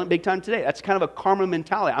 Prevalent big time today. That's kind of a karma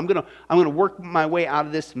mentality. I'm gonna work my way out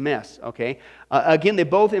of this mess, okay? Again, they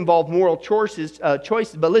both involve moral choices,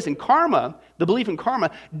 but listen, karma, the belief in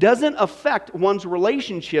karma, doesn't affect one's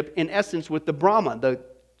relationship in essence with the Brahma, the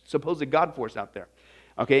supposed God force out there.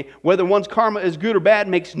 Okay, whether one's karma is good or bad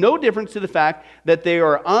makes no difference to the fact that they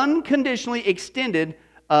are unconditionally extended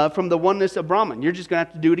from the oneness of Brahman. You're just going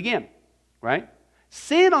to have to do it again, right?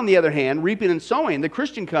 Sin, on the other hand, reaping and sowing, the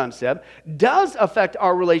Christian concept, does affect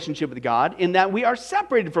our relationship with God in that we are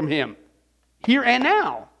separated from Him here and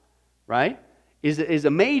now, right? Is a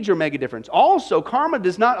major mega difference. Also, karma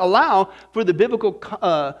does not allow for the biblical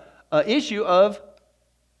issue of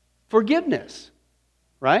forgiveness.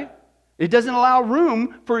 Right? It doesn't allow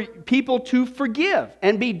room for people to forgive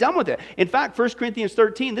and be done with it. In fact, 1 Corinthians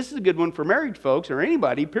 13, this is a good one for married folks or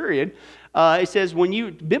anybody, period. It says,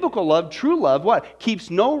 biblical love, true love, what?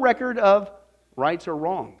 Keeps no record of rights or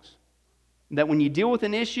wrongs. That when you deal with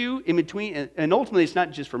an issue in between, and ultimately it's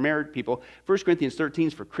not just for married people, 1 Corinthians 13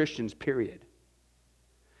 is for Christians, period.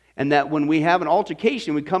 And that when we have an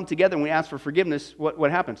altercation, we come together and we ask for forgiveness,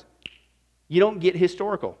 what happens? You don't get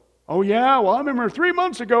historical. Oh, yeah, well, I remember 3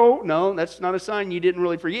 months ago. No, that's not a sign you didn't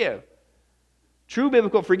really forgive. True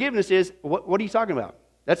biblical forgiveness is, what are you talking about?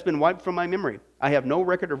 That's been wiped from my memory. I have no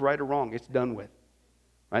record of right or wrong. It's done with.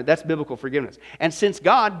 Right? That's biblical forgiveness. And since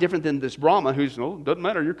God, different than this Brahma, who's, doesn't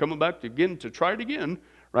matter, you're coming back again to try it again,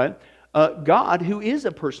 right? God, who is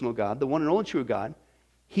a personal God, the one and only true God,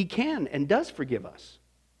 He can and does forgive us.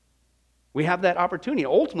 We have that opportunity.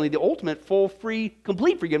 Ultimately, the ultimate, full, free,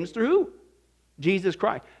 complete forgiveness through who? Jesus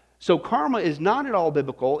Christ. So karma is not at all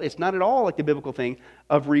biblical. It's not at all like the biblical thing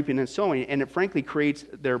of reaping and sowing. And it frankly creates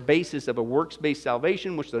their basis of a works-based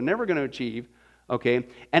salvation, which they're never going to achieve, okay?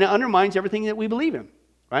 And it undermines everything that we believe in,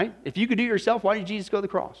 right? If you could do it yourself, why did Jesus go to the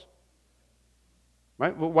cross?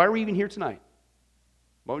 Right? Well, why are we even here tonight?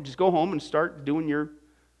 Well, just go home and start doing your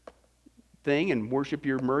thing and worship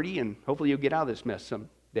your Murti, and hopefully you'll get out of this mess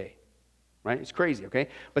someday. Right? It's crazy, okay?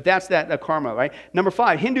 But that's that karma, right? Number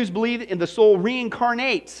 5, Hindus believe in the soul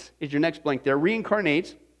reincarnates, is your next blank there,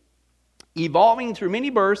 reincarnates, evolving through many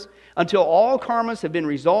births until all karmas have been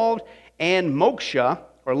resolved and moksha,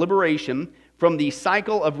 or liberation, from the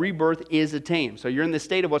cycle of rebirth is attained. So you're in the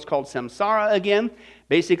state of what's called samsara again.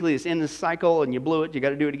 Basically, it's in the cycle, and you blew it, you got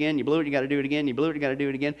to do it again, you blew it, you got to do it again, you blew it, you got to do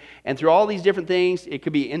it again. And through all these different things, it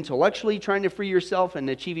could be intellectually trying to free yourself and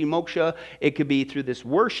achieving moksha. It could be through this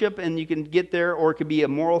worship, and you can get there, or it could be a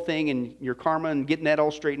moral thing and your karma and getting that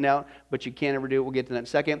all straightened out, but you can't ever do it. We'll get to that in a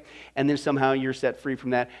second. And then somehow you're set free from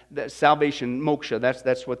that. That salvation, moksha,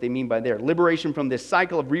 that's what they mean by there. Liberation from this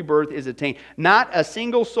cycle of rebirth is attained. Not a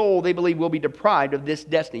single soul, they believe, will be deprived of this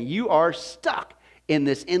destiny. You are stuck in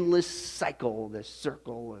this endless cycle, this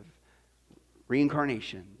circle of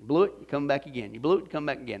reincarnation. You blew it, you come back again. You blew it, you come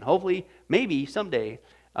back again. Hopefully, maybe someday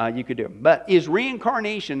you could do it. But is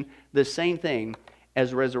reincarnation the same thing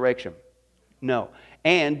as resurrection? No.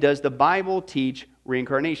 And does the Bible teach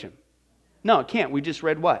reincarnation? No, it can't. We just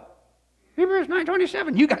read what? Hebrews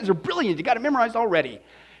 9:27. You guys are brilliant. You got it memorized already.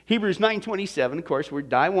 Hebrews 9:27, of course, we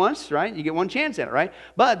die once, right? You get one chance at it, right?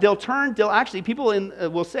 But they'll actually, people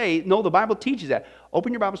will say, no, the Bible teaches that.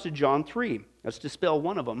 Open your Bibles to John 3. Let's dispel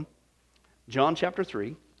one of them. John chapter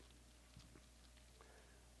 3.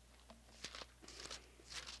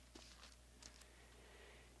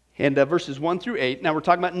 And verses 1 through 8. Now we're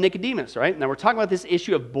talking about Nicodemus, right? Now we're talking about this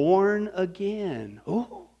issue of born again.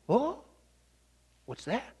 Oh, what's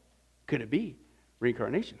that? Could it be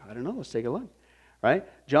reincarnation? I don't know. Let's take a look. Right?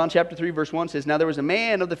 John chapter 3 verse 1 says, Now there was a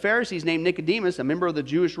man of the Pharisees named Nicodemus, a member of the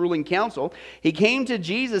Jewish ruling council. He came to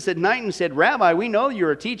Jesus at night and said, Rabbi, we know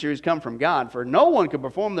you're a teacher who's come from God, for no one could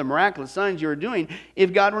perform the miraculous signs you are doing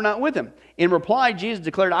if God were not with him. In reply, Jesus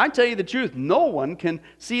declared, I tell you the truth, no one can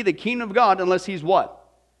see the kingdom of God unless he's what?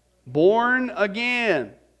 Born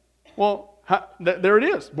again. Well, there it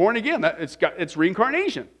is, born again. It's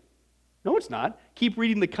reincarnation. No, it's not. Keep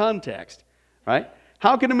reading the context, right?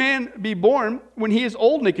 How can a man be born when he is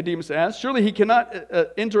old, Nicodemus asked? Surely he cannot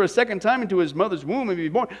enter a second time into his mother's womb and be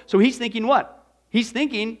born. So he's thinking what? He's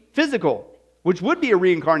thinking physical, which would be a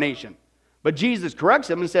reincarnation. But Jesus corrects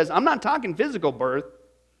him and says, I'm not talking physical birth.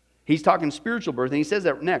 He's talking spiritual birth. And he says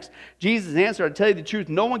that next. Jesus answered, I tell you the truth,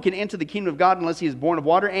 no one can enter the kingdom of God unless he is born of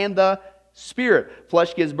water and the Spirit.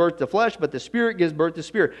 Flesh gives birth to flesh, but the Spirit gives birth to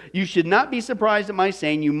spirit. You should not be surprised at my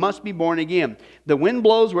saying you must be born again. The wind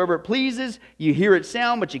blows wherever it pleases. You hear its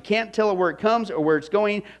sound, but you can't tell where it comes or where it's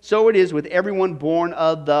going. So it is with everyone born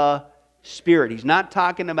of the Spirit. He's not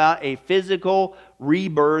talking about a physical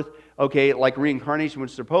rebirth, okay, like reincarnation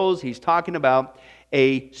would suppose. He's talking about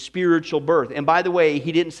a spiritual birth. And by the way,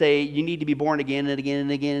 he didn't say you need to be born again and again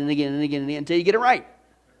and again and again and again and again until you get it right.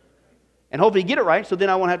 And hopefully you get it right, so then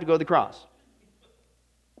I won't have to go to the cross.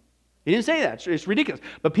 He didn't say that. It's ridiculous.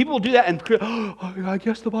 But people do that, and I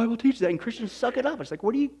guess the Bible teaches that, and Christians suck it up. It's like,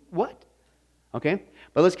 what? Okay?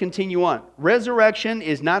 But let's continue on. Resurrection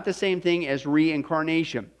is not the same thing as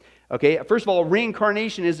reincarnation. Okay? First of all,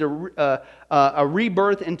 reincarnation is a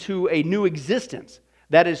rebirth into a new existence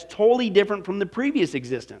that is totally different from the previous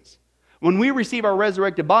existence. When we receive our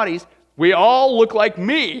resurrected bodies, we all look like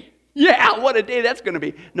me. Yeah, what a day that's going to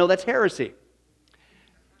be. No, that's heresy.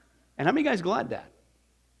 And how many guys glad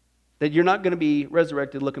that you're not going to be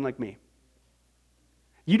resurrected looking like me?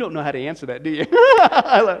 You don't know how to answer that, do you?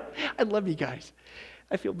 I love you guys.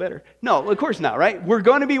 I feel better. No, of course not, right? We're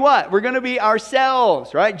going to be what? We're going to be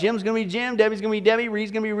ourselves, right? Jim's going to be Jim, Debbie's going to be Debbie,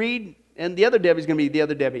 Reed's going to be Reed, and the other Debbie's going to be the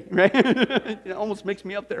other Debbie, right? It almost makes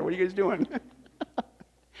me up there. What are you guys doing?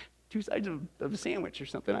 Two sides of a sandwich or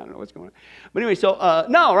something. I don't know what's going on. But anyway, so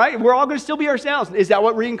no, right? We're all going to still be ourselves. Is that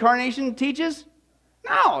what reincarnation teaches?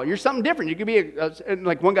 No, you're something different. You could be,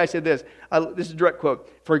 like one guy said this. This is a direct quote.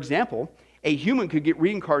 For example, a human could get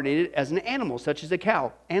reincarnated as an animal, such as a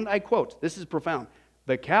cow. And I quote, this is profound.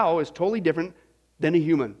 The cow is totally different than a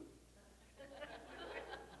human.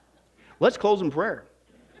 Let's close in prayer.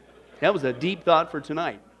 That was a deep thought for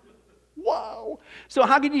tonight. Wow. So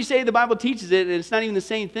how can you say the Bible teaches it and it's not even the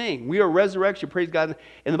same thing? We are resurrection, praise God,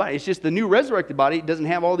 in the body. It's just the new resurrected body. It doesn't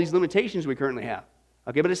have all these limitations we currently have.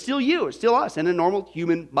 Okay, but it's still you. It's still us in a normal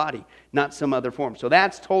human body, not some other form. So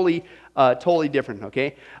that's totally different,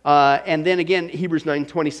 okay? And then again, Hebrews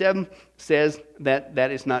 9:27 says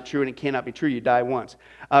that is not true and it cannot be true. You die once.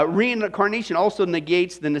 Reincarnation also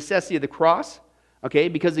negates the necessity of the cross, okay?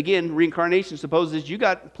 Because again, reincarnation supposes you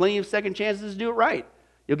got plenty of second chances to do it right.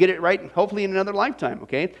 You'll get it right, hopefully, in another lifetime,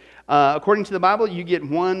 okay? According to the Bible, you get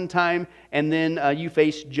one time, and then you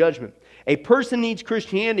face judgment. A person needs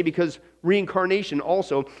Christianity because reincarnation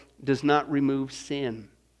also does not remove sin,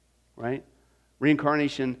 right?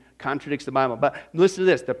 Reincarnation contradicts the Bible. But listen to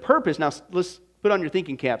this. The purpose, now let's put on your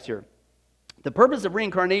thinking caps here. The purpose of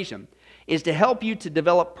reincarnation is to help you to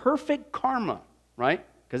develop perfect karma, right?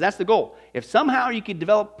 Because that's the goal. If somehow you could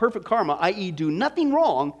develop perfect karma, i.e. do nothing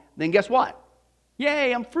wrong, then guess what?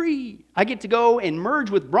 Yay, I'm free. I get to go and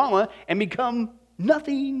merge with Brahma and become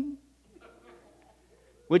nothing.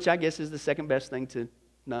 Which I guess is the second best thing to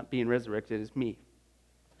not being resurrected is me.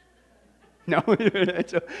 No,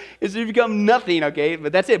 it's you become nothing, okay?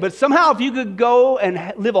 But that's it. But somehow if you could go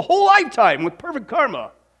and live a whole lifetime with perfect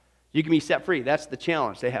karma, you can be set free. That's the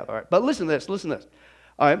challenge they have, all right? But listen to this,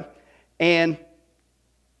 all right? And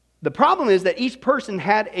the problem is that each person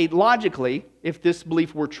had a, logically, if this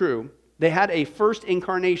belief were true, they had a first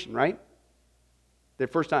incarnation, right? Their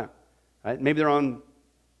first time, right? Maybe they're on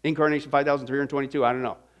incarnation 5,322, I don't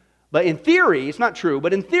know. But in theory, it's not true,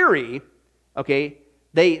 but in theory, okay,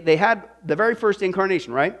 they had the very first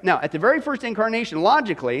incarnation, right? Now, at the very first incarnation,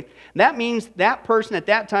 logically, that means that person at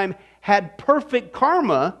that time had perfect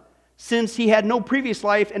karma since he had no previous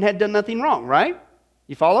life and had done nothing wrong, right?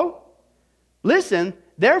 You follow? Listen,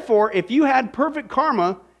 therefore, if you had perfect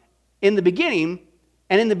karma in the beginning,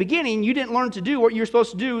 and in the beginning you didn't learn to do what you were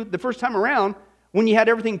supposed to do the first time around when you had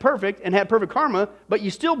everything perfect and had perfect karma, but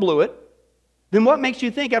you still blew it, then what makes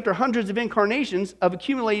you think after hundreds of incarnations of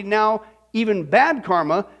accumulating now even bad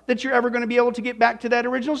karma that you're ever going to be able to get back to that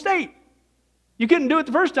original state? You couldn't do it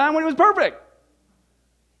the first time when it was perfect.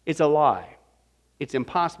 It's a lie. It's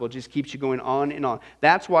impossible. It just keeps you going on and on.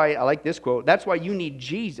 That's why I like this quote. That's why you need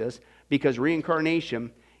Jesus, because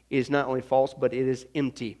reincarnation is not only false, but it is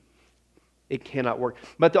empty. It cannot work.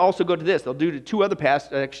 But they'll also go to this. They'll do to two other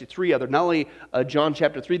passages, actually three other. Not only John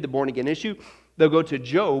chapter 3, the born again issue, they'll go to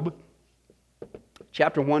Job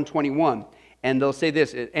chapter 121. And they'll say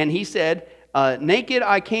this, and he said, naked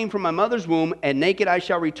I came from my mother's womb, and naked I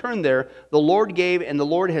shall return there. The Lord gave, and the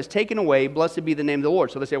Lord has taken away. Blessed be the name of the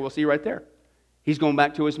Lord. So they say, well, see right there. He's going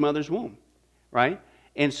back to his mother's womb, right?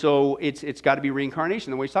 And so it's got to be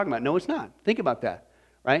reincarnation, the way he's talking about. No, it's not. Think about that,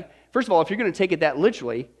 right? First of all, if you're going to take it that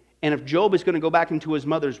literally, and if Job is going to go back into his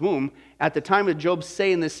mother's womb, at the time of Job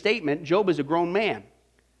saying this statement, Job is a grown man.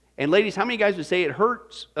 And ladies, how many guys would say it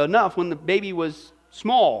hurts enough when the baby was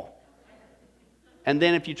small? And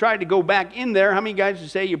then if you tried to go back in there, how many guys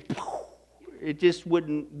would say it just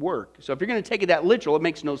wouldn't work? So if you're going to take it that literal, it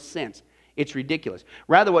makes no sense. It's ridiculous.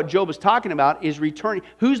 Rather, what Job is talking about is returning.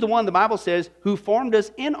 Who's the one the Bible says who formed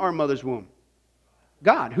us in our mother's womb?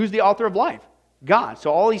 God. Who's the author of life? God.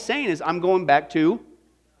 So all he's saying is, I'm going back to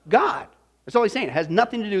God. That's all he's saying. It has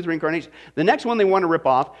nothing to do with reincarnation. The next one they want to rip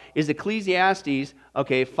off is Ecclesiastes,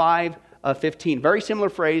 5:15. Very similar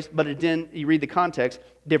phrase, but it didn't, you read the context,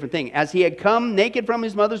 different thing. As he had come naked from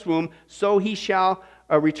his mother's womb, so he shall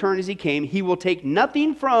return as he came. He will take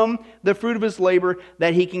nothing from the fruit of his labor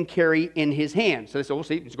that he can carry in his hand. So they say, well,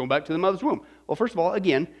 see, he's going back to the mother's womb. Well, first of all,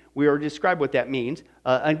 again, we already described what that means.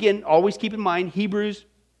 Again, always keep in mind, Hebrews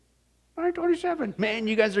 9:27. Man,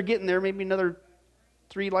 you guys are getting there, maybe another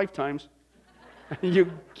 3 lifetimes.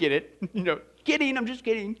 You get it. Kidding, I'm just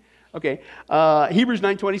kidding. Okay, Hebrews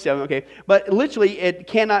 9:27, okay. But literally, it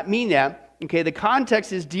cannot mean that. Okay, the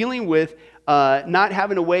context is dealing with not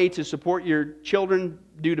having a way to support your children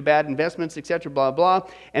due to bad investments, etc., blah, blah.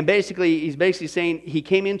 And basically, he's basically saying he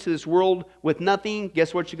came into this world with nothing.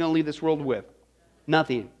 Guess what you're going to leave this world with?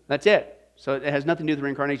 Nothing. That's it. So it has nothing to do with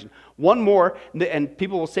reincarnation. One more, and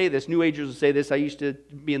people will say this, New Agers will say this. I used to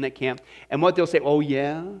be in that camp. And what they'll say, oh,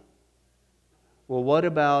 yeah? Well, what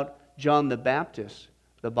about John the Baptist?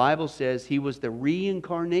 The Bible says he was the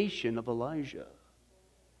reincarnation of Elijah.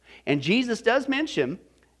 And Jesus does mention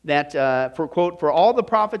that, for quote, for all the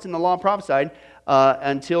prophets in the law prophesied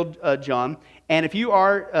until John, and if you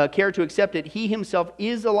are care to accept it, he himself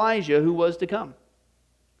is Elijah who was to come.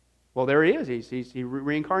 Well, there he is. He's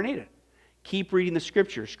reincarnated. Keep reading the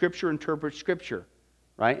Scripture. Scripture interprets Scripture,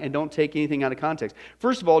 right? And don't take anything out of context.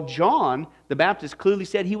 First of all, John the Baptist clearly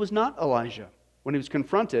said he was not Elijah when he was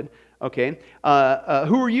confronted. Okay,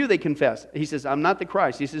 who are you, they confess. He says, I'm not the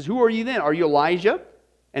Christ. He says, who are you then? Are you Elijah?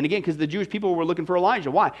 And again, because the Jewish people were looking for Elijah.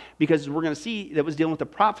 Why? Because we're going to see that was dealing with the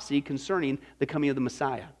prophecy concerning the coming of the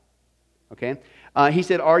Messiah. Okay, he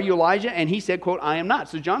said, are you Elijah? And he said, quote, I am not.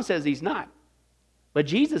 So John says he's not. But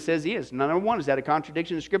Jesus says he is. Number one, is that a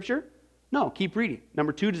contradiction in Scripture? No, keep reading.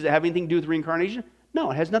 Number two, does it have anything to do with reincarnation? No,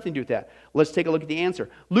 it has nothing to do with that. Let's take a look at the answer.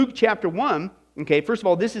 Luke chapter 1, okay, first of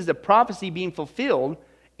all, this is a prophecy being fulfilled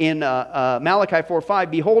in Malachi 4:5.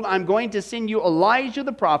 Behold, I'm going to send you Elijah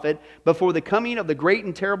the prophet before the coming of the great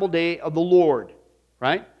and terrible day of the Lord.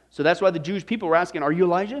 Right? So that's why the Jewish people were asking, are you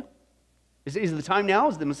Elijah? Is the time now?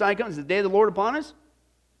 Is the Messiah coming? Is the day of the Lord upon us?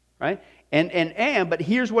 Right? But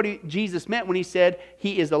here's what Jesus meant when he said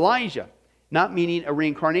he is Elijah, not meaning a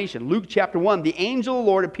reincarnation. Luke chapter 1, the angel of the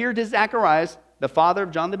Lord appeared to Zacharias, the father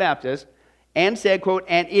of John the Baptist, and said, quote,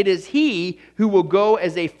 and it is he who will go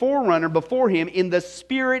as a forerunner before him in the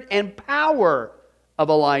spirit and power of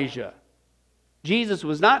Elijah. Jesus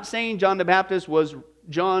was not saying John the Baptist was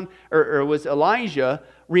was Elijah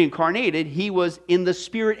reincarnated. He was in the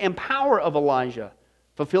spirit and power of Elijah,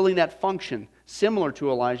 fulfilling that function, similar to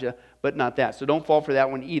Elijah, but not that. So don't fall for that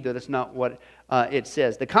one either. That's not what it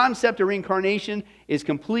says. The concept of reincarnation is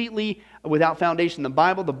completely without foundation in the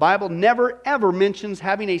Bible. The Bible never, ever mentions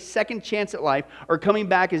having a second chance at life or coming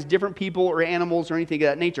back as different people or animals or anything of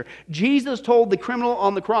that nature. Jesus told the criminal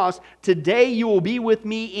on the cross, "Today you will be with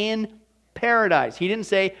me in paradise." He didn't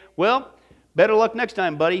say, "Well, better luck next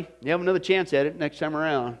time, buddy. You have another chance at it next time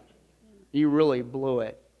around. You really blew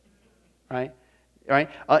it." Right? Right?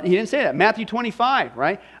 He didn't say that. Matthew 25,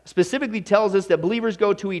 right, specifically tells us that believers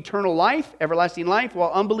go to eternal life, everlasting life,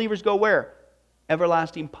 while unbelievers go where?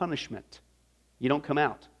 Everlasting punishment. You don't come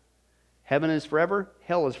out. Heaven is forever.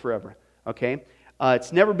 Hell is forever. Okay?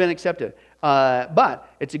 It's never been accepted. But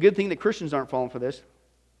it's a good thing that Christians aren't falling for this.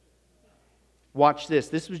 Watch this.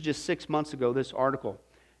 This was just 6 months ago, this article.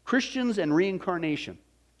 Christians and reincarnation.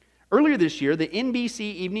 Earlier this year, the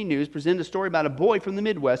NBC Evening News presented a story about a boy from the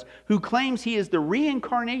Midwest who claims he is the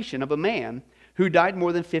reincarnation of a man who died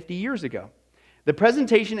more than 50 years ago. The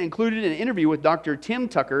presentation included an interview with Dr. Tim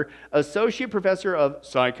Tucker, Associate Professor of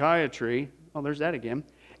Psychiatry, oh, there's that again,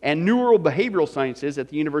 and Neural Behavioral Sciences at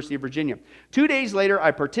the University of Virginia. 2 days later,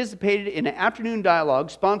 I participated in an afternoon dialogue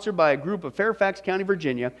sponsored by a group of Fairfax County,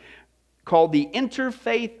 Virginia, called the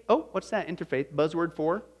Interfaith, oh, what's that? Interfaith, buzzword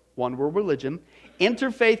for one world religion,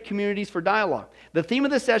 Interfaith Communities for Dialogue. The theme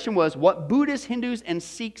of the session was what Buddhists, Hindus, and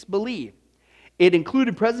Sikhs believe. It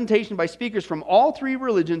included presentation by speakers from all three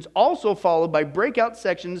religions, also followed by breakout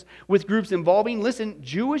sections with groups involving, listen,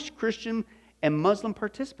 Jewish, Christian, and Muslim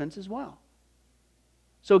participants as well.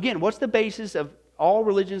 So again, what's the basis of all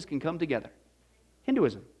religions can come together?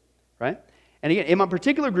 Hinduism, right? And again, in my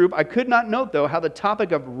particular group, I could not note, though, how the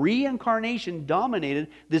topic of reincarnation dominated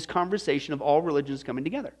this conversation of all religions coming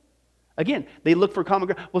together. Again, they look for common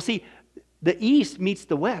ground. Well, see, the East meets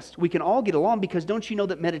the West. We can all get along because don't you know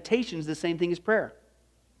that meditation is the same thing as prayer?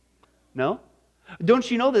 No?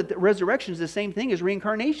 Don't you know that the resurrection is the same thing as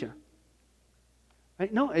reincarnation?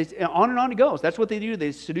 Right? No, it's on and on it goes. That's what they do.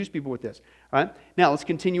 They seduce people with this. All right? Now, let's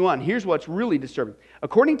continue on. Here's what's really disturbing.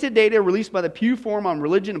 According to data released by the Pew Forum on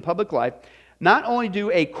Religion and Public Life, not only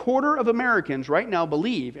do a quarter of Americans right now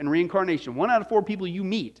believe in reincarnation, 1 out of 4 people you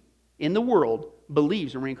meet in the world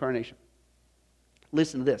believes in reincarnation.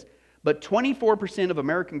 Listen to this. But 24% of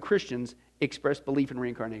American Christians express belief in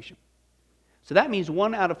reincarnation. So that means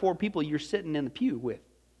 1 out of 4 people you're sitting in the pew with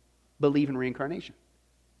believe in reincarnation.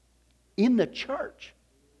 In the church.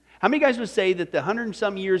 How many guys would say that the 100 and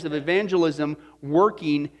some years of evangelism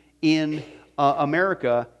working in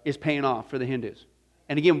America is paying off for the Hindus?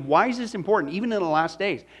 And again, why is this important, even in the last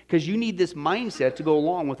days? Because you need this mindset to go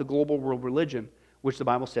along with the global world religion, which the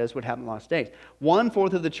Bible says would happen in the last days.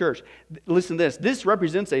 1/4 of the church. Listen to this. This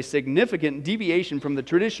represents a significant deviation from the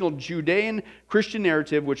traditional Judean Christian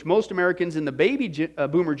narrative, which most Americans in the baby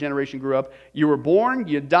boomer generation grew up. You were born,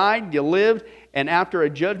 you died, you lived, and after a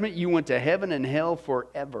judgment, you went to heaven and hell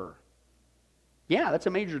forever. Yeah, that's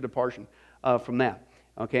a major departure from that.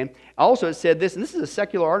 Okay. Also, it said this, and this is a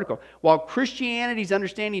secular article. While Christianity's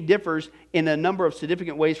understanding differs in a number of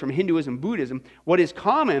significant ways from Hinduism and Buddhism, what is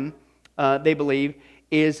common, they believe,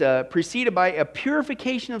 is preceded by a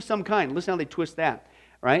purification of some kind. Listen how they twist that,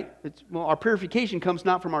 right? Well, our purification comes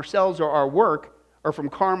not from ourselves or our work or from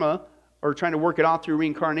karma or trying to work it off through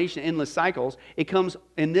reincarnation, endless cycles. It comes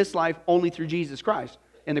in this life only through Jesus Christ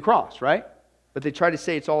and the cross, right? But they try to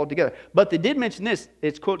say it's all together. But they did mention this.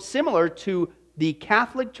 It's, quote, similar to the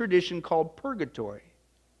Catholic tradition called purgatory.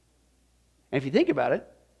 And if you think about it,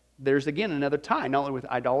 there's again another tie, not only with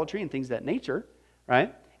idolatry and things of that nature,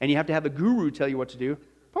 right? And you have to have a guru tell you what to do.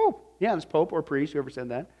 Pope. Yeah, it's Pope or priest, whoever said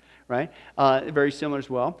that, right? Very similar as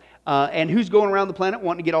well. And who's going around the planet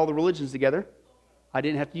wanting to get all the religions together? I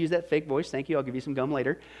didn't have to use that fake voice. Thank you. I'll give you some gum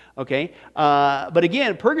later. Okay. But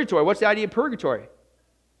again, purgatory. What's the idea of purgatory?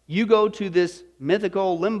 You go to this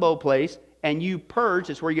mythical limbo place and you purge.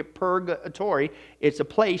 It's where you get purgatory. It's a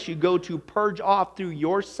place you go to purge off through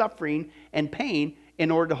your suffering and pain in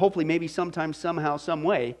order to hopefully maybe sometime, somehow, some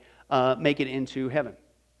way make it into heaven.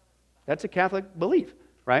 That's a Catholic belief,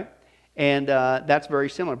 right? And that's very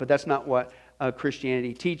similar, but that's not what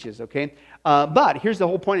Christianity teaches, okay? But here's the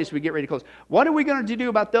whole point as we get ready to close. What are we going to do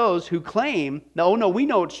about those who claim, no, we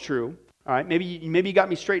know it's true, all right? Maybe you got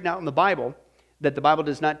me straightened out in the Bible, that the Bible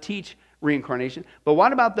does not teach reincarnation. But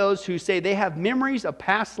what about those who say they have memories of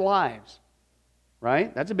past lives,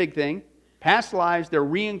 right? That's a big thing. Past lives, their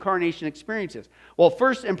reincarnation experiences. Well,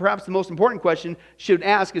 first and perhaps the most important question should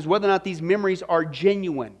ask is whether or not these memories are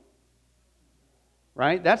genuine.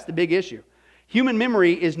 Right? That's the big issue. Human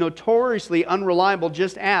memory is notoriously unreliable.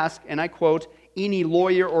 Just ask, and I quote, any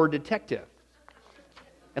lawyer or detective.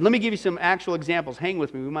 And let me give you some actual examples. Hang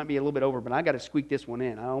with me. We might be a little bit over, but I got to squeak this one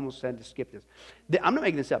in. I almost had to skip this. I'm not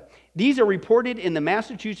making this up. These are reported in the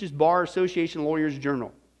Massachusetts Bar Association Lawyers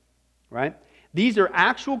Journal, right? These are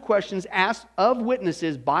actual questions asked of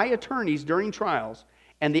witnesses by attorneys during trials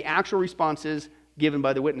and the actual responses given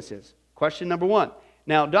by the witnesses. Question number 1.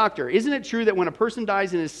 Now, doctor, isn't it true that when a person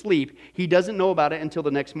dies in his sleep, he doesn't know about it until the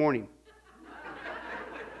next morning?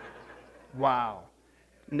 Wow.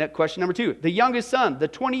 Question number 2. The youngest son, the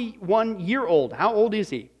 21-year-old, how old is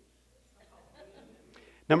he?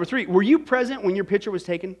 Number 3. Were you present when your picture was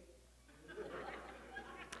taken?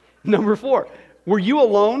 Number 4. Were you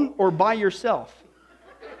alone or by yourself?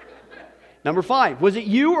 Number 5. Was it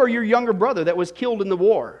you or your younger brother that was killed in the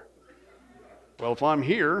war? Well, if I'm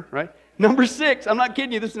here, right? Number 6. I'm not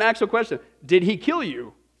kidding you. This is an actual question. Did he kill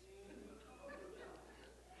you?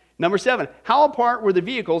 Number 7. How apart were the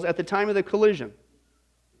vehicles at the time of the collision?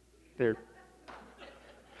 There.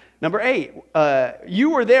 Number 8, you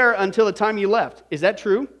were there until the time you left. Is that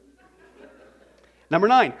true? Number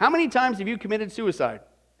 9, how many times have you committed suicide?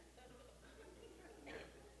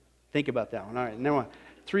 Think about that one. All right, never mind.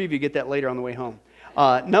 3 of you get that later on the way home.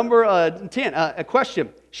 Number 10, a question.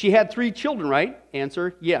 She had 3 children, right?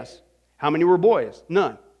 Answer, yes. How many were boys?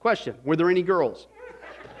 None. Question, were there any girls?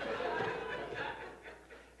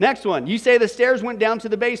 Next one, you say the stairs went down to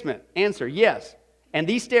the basement. Answer, yes. And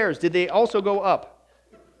these stairs, did they also go up?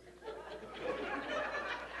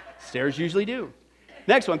 Stairs usually do.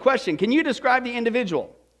 Next one, question. Can you describe the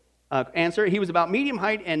individual? Answer, he was about medium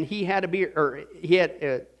height and he had a beard, or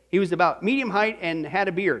he was about medium height and had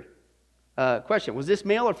a beard. Question, was this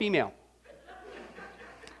male or female?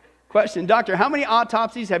 Question, doctor, how many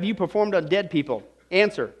autopsies have you performed on dead people?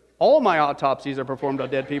 Answer, all my autopsies are performed on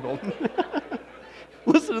dead people.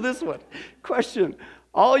 Listen to this one. Question,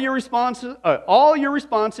 all your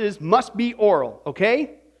responses must be oral,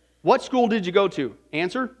 okay? What school did you go to?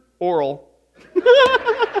 Answer, oral.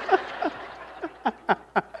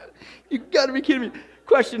 You got to be kidding me.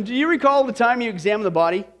 Question, do you recall the time you examined the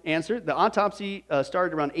body? Answer, the autopsy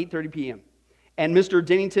started around 8:30 p.m. And Mr.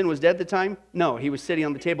 Dennington was dead at the time? No, he was sitting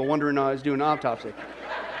on the table wondering I was doing an autopsy.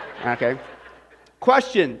 Okay.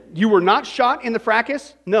 Question, you were not shot in the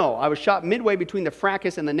fracas? No, I was shot midway between the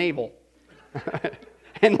fracas and the navel.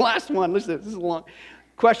 And last one, listen, this is a long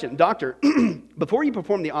question. Doctor, before you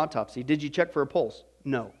performed the autopsy, did you check for a pulse?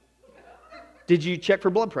 No. Did you check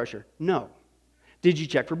for blood pressure? No. Did you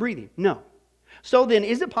check for breathing? No. So then,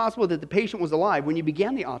 is it possible that the patient was alive when you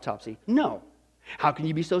began the autopsy? No. How can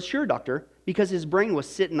you be so sure, doctor? Because his brain was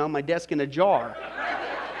sitting on my desk in a jar.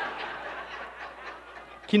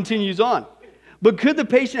 Continues on. But could the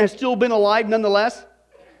patient have still been alive nonetheless?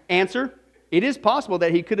 Answer, it is possible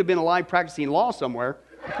that he could have been alive practicing law somewhere.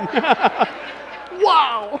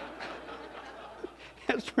 Wow!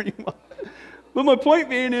 That's pretty much. But my point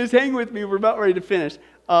being is, hang with me, we're about ready to finish,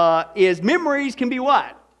 is memories can be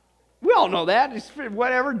what? We all know that. It's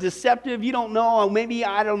whatever, deceptive, you don't know, maybe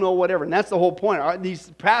I don't know, whatever. And that's the whole point. Are these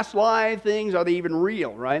past life things, are they even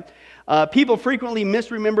real, right? People frequently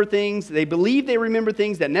misremember things. They believe they remember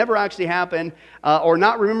things that never actually happened, or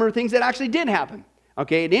not remember things that actually did happen.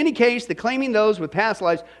 Okay, in any case, the claiming those with past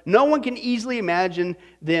lives, no one can easily imagine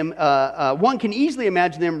them,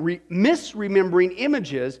 misremembering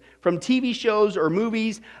images from TV shows or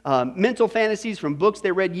movies, mental fantasies from books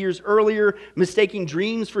they read years earlier, mistaking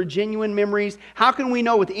dreams for genuine memories. How can we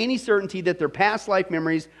know with any certainty that their past life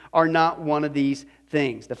memories are not one of these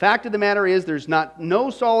things? The fact of the matter is there's no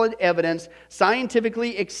solid evidence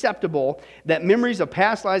scientifically acceptable that memories of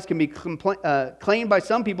past lives can be claimed by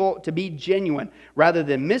some people to be genuine rather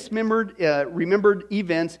than remembered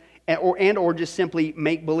events or just simply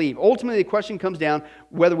make believe. Ultimately, the question comes down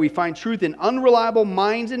whether we find truth in unreliable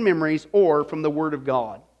minds and memories or from the Word of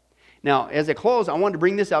God. Now, as I close, I wanted to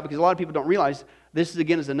bring this out because a lot of people don't realize this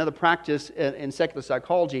is another practice in secular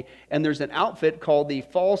psychology, and there's an outfit called the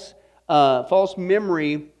False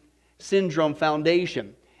Memory Syndrome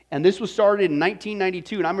Foundation. And this was started in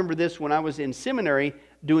 1992. And I remember this when I was in seminary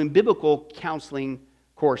doing biblical counseling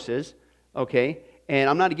courses. Okay? And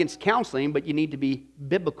I'm not against counseling, but you need to be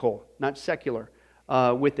biblical, not secular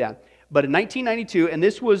with that. But in 1992, and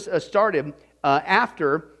this was started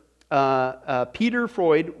after Peter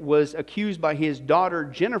Freud was accused by his daughter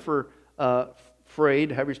Jennifer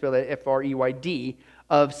Freud, however you spell that, F-R-E-Y-D,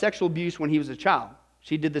 of sexual abuse when he was a child.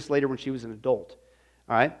 She did this later when she was an adult.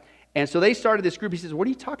 All right? And so they started this group. He says, what are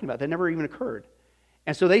you talking about? That never even occurred.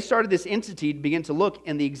 And so they started this entity to begin to look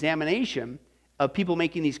in the examination of people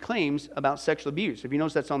making these claims about sexual abuse. Have you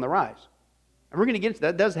noticed that's on the rise? And we're going to get into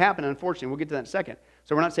that. That does happen, unfortunately. We'll get to that in a second.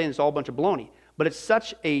 So we're not saying it's all a bunch of baloney. But it's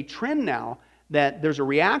such a trend now that there's a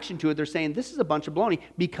reaction to it. They're saying this is a bunch of baloney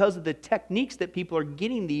because of the techniques that people are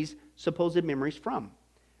getting these supposed memories from,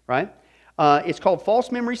 right? It's called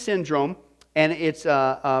false memory syndrome, and it's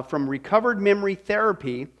from recovered memory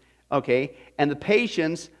therapy, okay? And the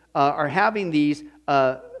patients are having these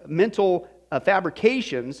mental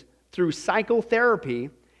fabrications through psychotherapy,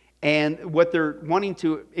 and what they're wanting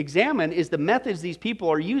to examine is the methods these people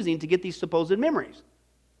are using to get these supposed memories.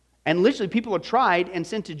 And literally, people are tried and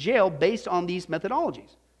sent to jail based on these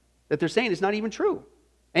methodologies that they're saying is not even true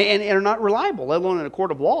and are not reliable, let alone in a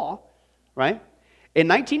court of law, right? In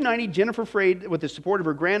 1990, Jennifer Freyd, with the support of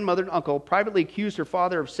her grandmother and uncle, privately accused her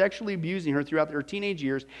father of sexually abusing her throughout her teenage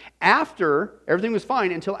years after, everything was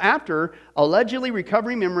fine, until after allegedly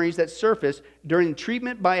recovering memories that surfaced during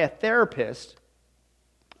treatment by a therapist,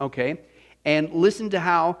 okay? And listen to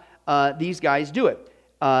how these guys do it.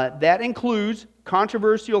 That includes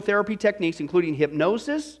controversial therapy techniques, including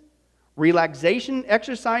hypnosis, relaxation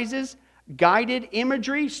exercises, guided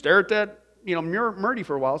imagery. Stare at that, Murdy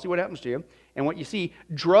for a while, see what happens to you. And what you see,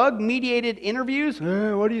 drug-mediated interviews.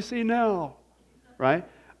 What do you see now? Right?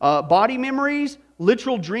 Body memories,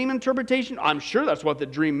 literal dream interpretation. I'm sure that's what the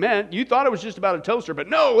dream meant. You thought it was just about a toaster, but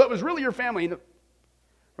no, that was really your family.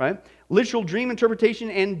 Right? Literal dream interpretation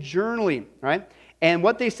and journaling. Right? And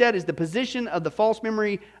what they said is the position of the False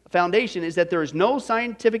Memory Foundation is that there is no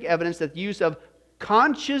scientific evidence that the use of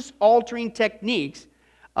conscious-altering techniques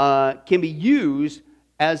can be used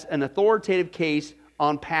as an authoritative case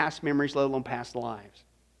on past memories, let alone past lives.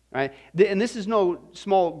 Right? And this is no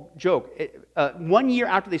small joke. 1 year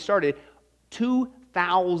after they started,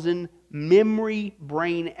 2,000 memory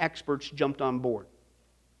brain experts jumped on board.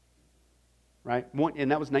 Right?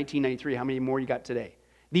 And that was 1993. How many more you got today?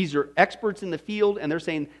 These are experts in the field, and they're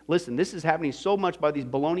saying, listen, this is happening so much by these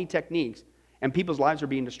baloney techniques, and people's lives are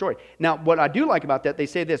being destroyed. Now, what I do like about that, they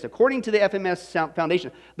say this, according to the FMS Foundation,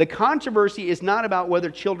 the controversy is not about whether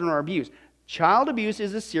children are abused. Child abuse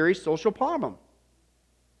is a serious social problem,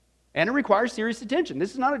 and it requires serious attention.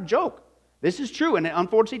 This is not a joke. This is true, and it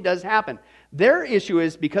unfortunately does happen. Their issue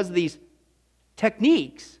is because of these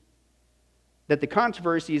techniques that the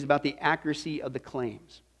controversy is about the accuracy of the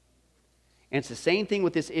claims. And it's the same thing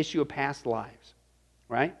with this issue of past lives,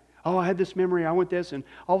 right? Oh, I had this memory, I went this, and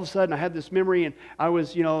all of a sudden I had this memory, and I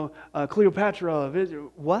was, Cleopatra.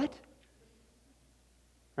 What?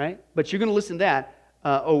 Right? But you're going to listen to that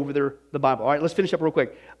over the Bible. All right, let's finish up real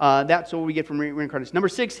quick. That's what we get from reincarnation. Number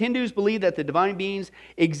 6, Hindus believe that the divine beings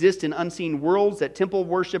exist in unseen worlds, that temple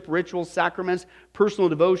worship, rituals, sacraments, personal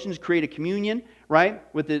devotions create a communion, right,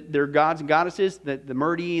 with their gods and goddesses, the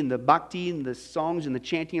murti and the bhakti and the songs and the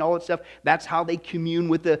chanting, all that stuff. That's how they commune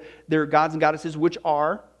with their gods and goddesses, which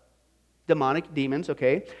are demonic demons,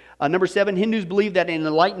 okay? Number 7, Hindus believe that an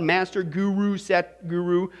enlightened master, guru,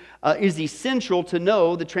 Satguru, is essential to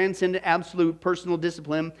know the transcendent absolute personal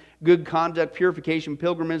discipline, good conduct, purification,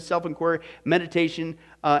 pilgrimage, self-inquiry, meditation,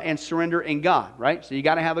 and surrender in God, right? So you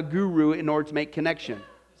got to have a guru in order to make connection.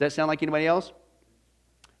 Does that sound like anybody else?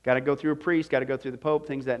 Got to go through a priest, got to go through the Pope,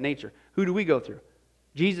 things of that nature. Who do we go through?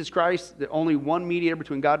 Jesus Christ, the only one mediator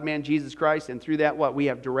between God and man, Jesus Christ, and through that, what? We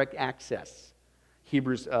have direct access.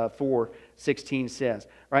 Hebrews 4:16 says,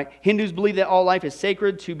 right? Hindus believe that all life is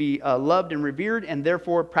sacred, to be loved and revered, and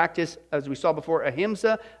therefore practice, as we saw before,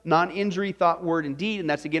 ahimsa, non-injury, thought, word, and deed. And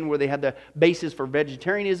that's again where they have the basis for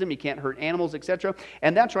vegetarianism. You can't hurt animals, etc.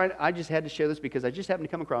 And that's right. I just had to share this because I just happened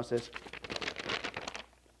to come across this.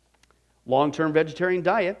 Long-term vegetarian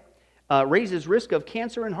diet raises risk of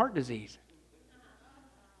cancer and heart disease.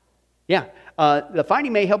 Yeah, the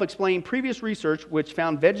finding may help explain previous research which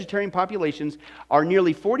found vegetarian populations are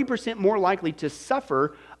nearly 40% more likely to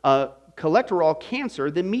suffer colorectal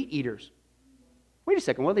cancer than meat eaters. Wait a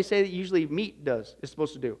second, what do they say that usually meat is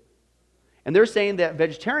supposed to do? And they're saying that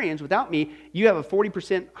vegetarians, without meat, you have a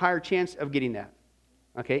 40% higher chance of getting that.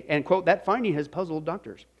 Okay, and quote, that finding has puzzled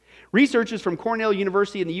doctors. Researchers from Cornell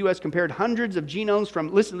University in the U.S. compared hundreds of genomes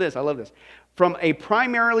from, listen to this, I love this, from a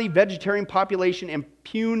primarily vegetarian population in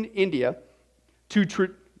Pune, India,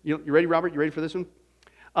 to, you ready, Robert? You ready for this one?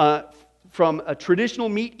 From a traditional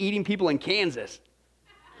meat-eating people in Kansas.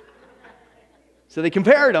 So they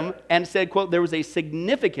compared them and said, quote, there was a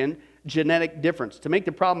significant genetic difference. To make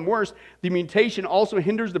the problem worse, the mutation also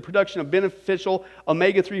hinders the production of beneficial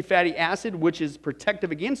omega-3 fatty acid, which is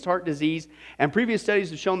protective against heart disease. And previous studies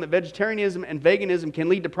have shown that vegetarianism and veganism can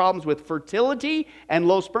lead to problems with fertility and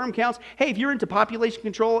low sperm counts. Hey, if you're into population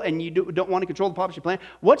control and you don't want to control the population plan,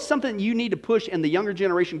 what's something you need to push in the younger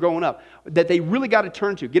generation growing up that they really got to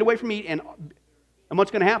turn to? Get away from meat, and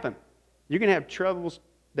what's going to happen? You're going to have troubles,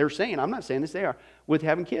 they're saying, I'm not saying this, they are, with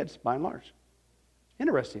having kids, by and large.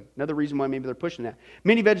 Interesting. Another reason why maybe they're pushing that.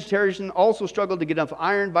 Many vegetarians also struggle to get enough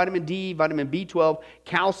iron, vitamin D, vitamin B12,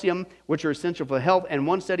 calcium, which are essential for health. And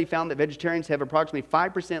one study found that vegetarians have approximately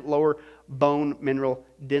 5% lower bone mineral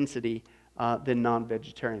density than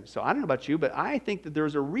non-vegetarians. So I don't know about you, but I think that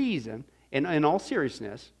there's a reason, in all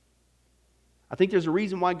seriousness, I think there's a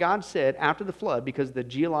reason why God said after the flood, because of the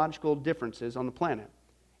geological differences on the planet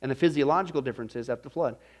and the physiological differences after the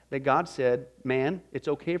flood, that God said, man, it's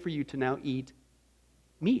okay for you to now eat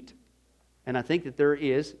meat. And I think that there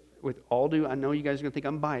is, with all due, I know you guys are going to think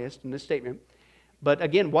I'm biased in this statement, but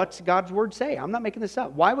again, what's God's word say? I'm not making this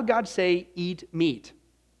up. Why would God say eat meat?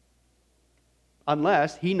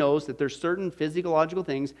 Unless he knows that there's certain physiological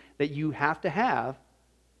things that you have to have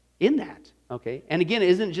in that. Okay? And again,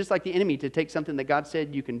 isn't it just like the enemy to take something that God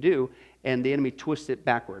said you can do and the enemy twists it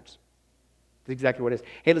backwards? That's exactly what it is.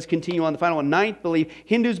 Hey, let's continue on the final one. Ninth belief.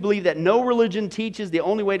 Hindus believe that no religion teaches the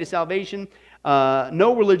only way to salvation.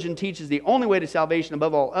 No religion teaches the only way to salvation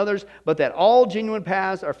above all others, but that all genuine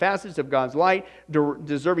paths are facets of God's light,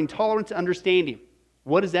 deserving tolerance and understanding.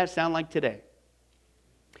 What does that sound like today?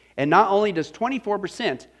 And not only does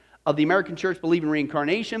 24% of the American church believe in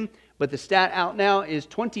reincarnation, but the stat out now is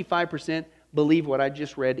 25% believe what I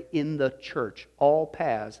just read in the church. All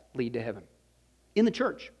paths lead to heaven. In the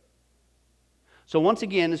church. So once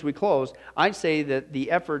again, as we close, I'd say that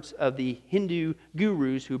the efforts of the Hindu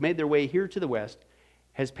gurus who made their way here to the West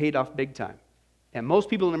has paid off big time. And most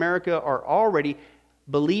people in America are already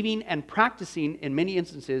believing and practicing, in many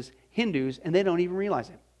instances, Hindus, and they don't even realize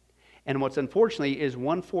it. And what's unfortunately is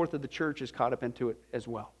 1/4 of the church is caught up into it as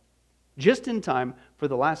well. Just in time for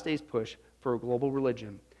the last days push for a global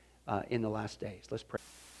religion in the last days. Let's pray.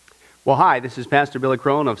 Well, hi, this is Pastor Billy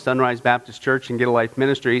Crone of Sunrise Baptist Church and Get a Life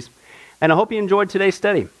Ministries. And I hope you enjoyed today's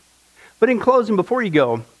study. But in closing, before you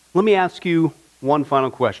go, let me ask you one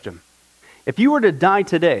final question. If you were to die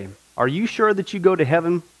today, are you sure that you go to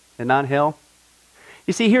heaven and not hell?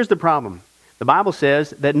 You see, here's the problem. The Bible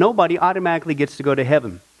says that nobody automatically gets to go to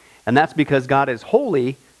heaven. And that's because God is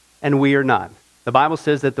holy and we are not. The Bible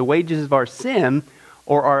says that the wages of our sin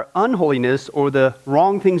or our unholiness or the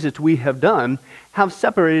wrong things that we have done have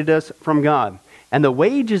separated us from God. And the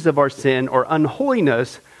wages of our sin or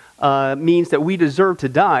unholiness means that we deserve to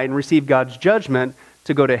die and receive God's judgment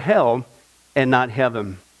to go to hell and not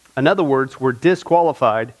heaven. In other words, we're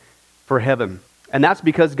disqualified for heaven. And that's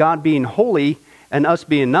because God being holy and us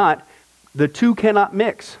being not, the two cannot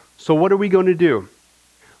mix. So what are we going to do?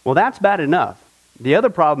 Well, that's bad enough. The other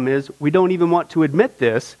problem is we don't even want to admit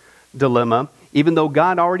this dilemma, even though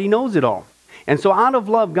God already knows it all. And so out of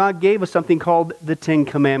love, God gave us something called the Ten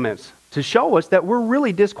Commandments to show us that we're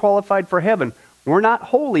really disqualified for heaven. We're not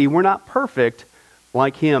holy, we're not perfect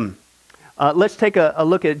like Him. Let's take a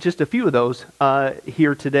look at just a few of those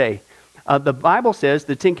here today. The Bible says,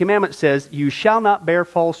 the Ten Commandments says, you shall not bear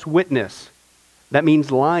false witness. That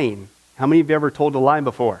means lying. How many of you ever told a lie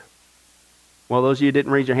before? Well, those of you who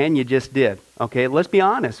didn't raise your hand, you just did. Okay, let's be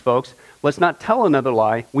honest, folks. Let's not tell another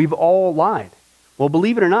lie. We've all lied. Well,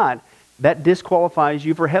 believe it or not, that disqualifies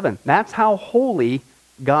you for heaven. That's how holy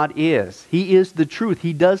God is. He is the truth.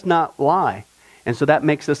 He does not lie. And so that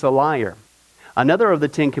makes us a liar. Another of the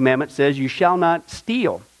Ten Commandments says, you shall not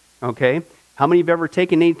steal. Okay? How many have ever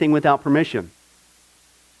taken anything without permission?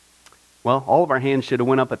 Well, all of our hands should have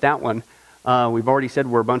went up at that one. We've already said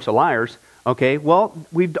we're a bunch of liars. Okay, well,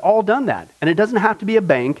 we've all done that. And it doesn't have to be a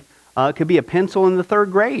bank. It could be a pencil in the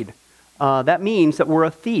 3rd grade. That means that we're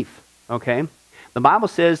a thief. Okay? The Bible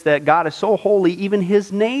says that God is so holy, even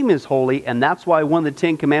His name is holy. And that's why one of the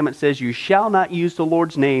Ten Commandments says, you shall not use the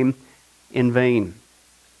Lord's name in vain.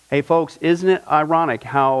 Hey folks, isn't it ironic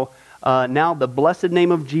how now the blessed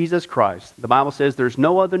name of Jesus Christ, the Bible says there's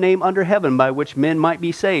no other name under heaven by which men might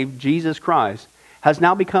be saved, Jesus Christ, has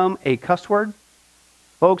now become a cuss word?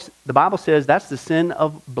 Folks, the Bible says that's the sin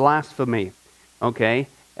of blasphemy. Okay?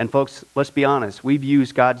 And folks, let's be honest, we've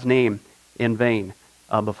used God's name in vain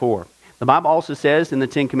before. The Bible also says in the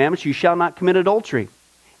Ten Commandments, you shall not commit adultery.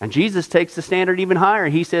 And Jesus takes the standard even higher.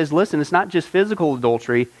 He says, listen, it's not just physical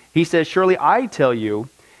adultery. He says, surely I tell you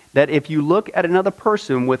that if you look at another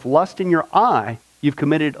person with lust in your eye, you've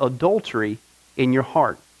committed adultery in your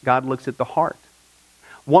heart. God looks at the heart.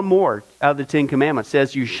 One more out of the Ten Commandments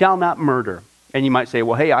says, you shall not murder. And you might say,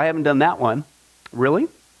 well, hey, I haven't done that one. Really?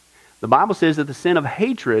 The Bible says that the sin of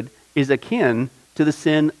hatred is akin to the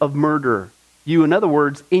sin of murder. You, in other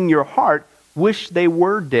words, in your heart, wish they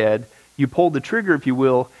were dead. You pulled the trigger, if you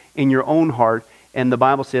will, in your own heart. And the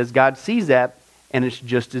Bible says God sees that, and it's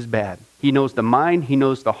just as bad. He knows the mind, He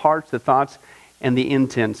knows the hearts, the thoughts, and the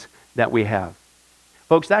intents that we have.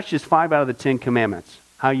 Folks, that's just 5 out of the 10 commandments.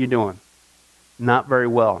 How you doing? Not very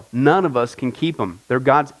well. None of us can keep them. They're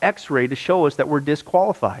God's x-ray to show us that we're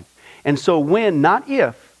disqualified. And so when, not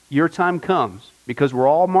if, your time comes, because we're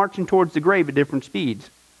all marching towards the grave at different speeds,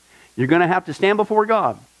 you're going to have to stand before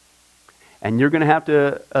God. And you're going to have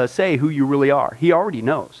to say who you really are. He already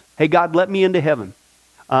knows. Hey, God, let me into heaven.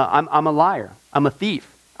 I'm a liar. I'm a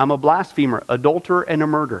thief. I'm a blasphemer, adulterer, and a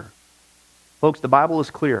murderer. Folks, the Bible is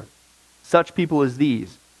clear. Such people as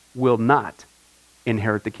these will not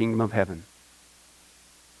inherit the kingdom of heaven.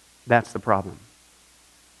 That's the problem.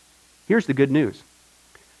 Here's the good news.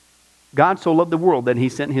 God so loved the world that he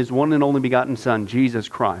sent his one and only begotten Son, Jesus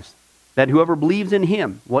Christ, that whoever believes in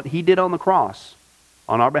him, what he did on the cross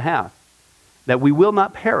on our behalf, that we will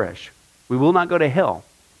not perish, we will not go to hell,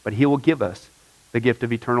 but he will give us the gift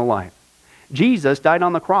of eternal life. Jesus died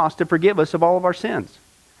on the cross to forgive us of all of our sins.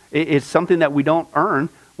 It's something that we don't earn.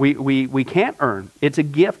 We can't earn. It's a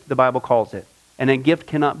gift, the Bible calls it. And a gift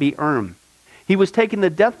cannot be earned. He was taking the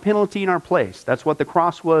death penalty in our place. That's what the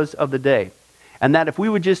cross was of the day. And that if we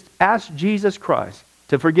would just ask Jesus Christ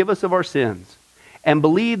to forgive us of our sins and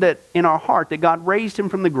believe that in our heart that God raised him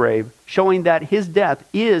from the grave, showing that his death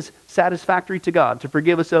is satisfactory to God to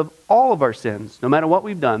forgive us of all of our sins, no matter what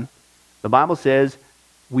we've done, the Bible says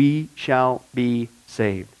we shall be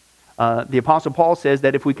saved. The Apostle Paul says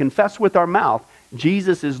that if we confess with our mouth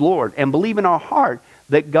Jesus is Lord and believe in our heart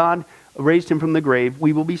that God raised him from the grave,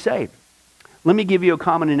 we will be saved. Let me give you a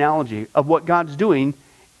common analogy of what God's doing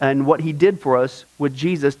and what he did for us with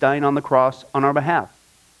Jesus dying on the cross on our behalf.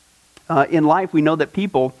 In life, we know that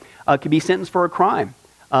people can be sentenced for a crime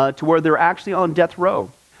to where they're actually on death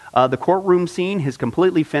row. The courtroom scene has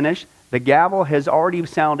completely finished. The gavel has already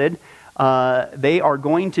sounded. They are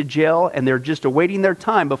going to jail, and they're just awaiting their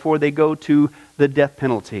time before they go to the death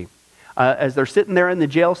penalty. As they're sitting there in the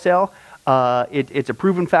jail cell, it's a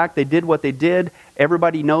proven fact they did what they did.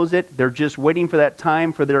 Everybody knows it. They're just waiting for that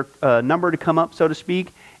time for their number to come up, so to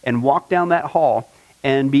speak, and walk down that hall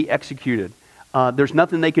and be executed. There's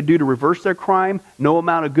nothing they could do to reverse their crime. No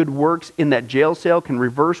amount of good works in that jail cell can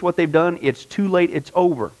reverse what they've done. It's too late. It's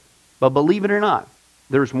over. But believe it or not,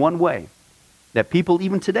 there's one way that people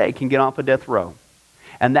even today can get off a death row.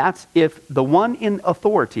 And that's if the one in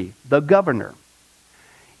authority, the governor,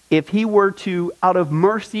 if he were to, out of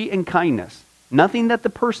mercy and kindness, nothing that the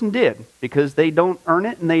person did, because they don't earn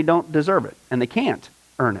it and they don't deserve it, and they can't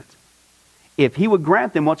earn it, if he would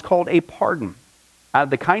grant them what's called a pardon, out of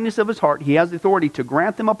the kindness of his heart, he has the authority to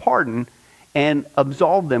grant them a pardon and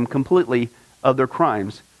absolve them completely of their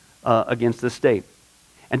crimes against the state.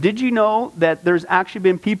 And did you know that there's actually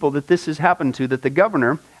been people that this has happened to, that the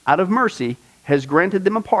governor, out of mercy, has granted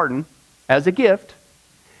them a pardon as a gift,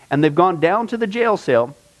 and they've gone down to the jail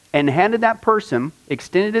cell and handed that person,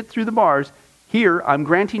 extended it through the bars, here, I'm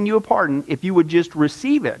granting you a pardon. If you would just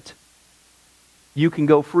receive it, you can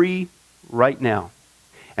go free right now.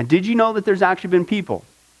 And did you know that there's actually been people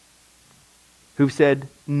who've said,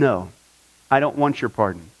 no, I don't want your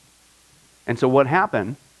pardon. And so what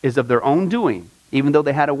happened is of their own doing, even though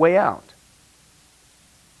they had a way out,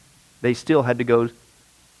 they still had to go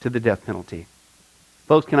to the death penalty.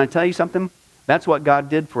 Folks, can I tell you something? That's what God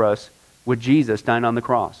did for us with Jesus dying on the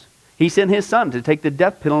cross. He sent his Son to take the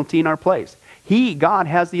death penalty in our place. God,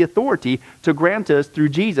 has the authority to grant us through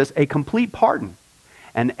Jesus a complete pardon.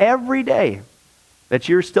 And every day that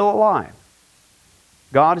you're still alive,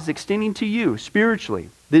 God is extending to you spiritually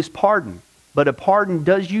this pardon. But a pardon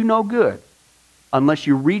does you no good unless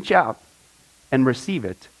you reach out and receive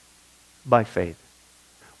it by faith.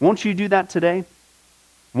 Won't you do that today?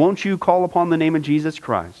 Won't you call upon the name of Jesus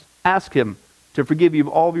Christ? Ask him to forgive you of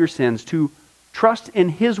all of your sins, to trust in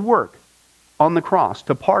his work on the cross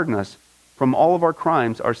to pardon us from all of our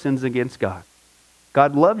crimes, our sins against God.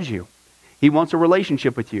 God loves you. He wants a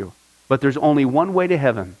relationship with you. But there's only one way to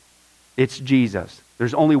heaven. It's Jesus.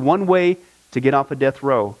 There's only one way to get off a death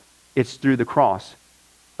row. It's through the cross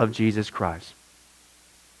of Jesus Christ.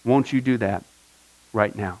 Won't you do that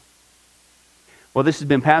right now? Well, this has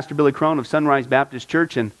been Pastor Billy Crone of Sunrise Baptist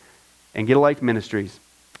Church and Get a Life Ministries.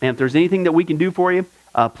 And if there's anything that we can do for you,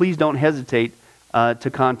 please don't hesitate to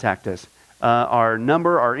contact us. Our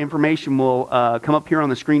number, our information will come up here on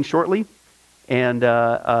the screen shortly. And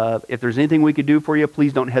if there's anything we could do for you,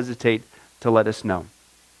 please don't hesitate to let us know.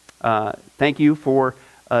 Thank you for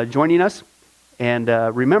joining us. And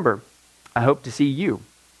remember, I hope to see you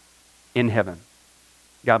in heaven.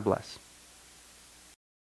 God bless.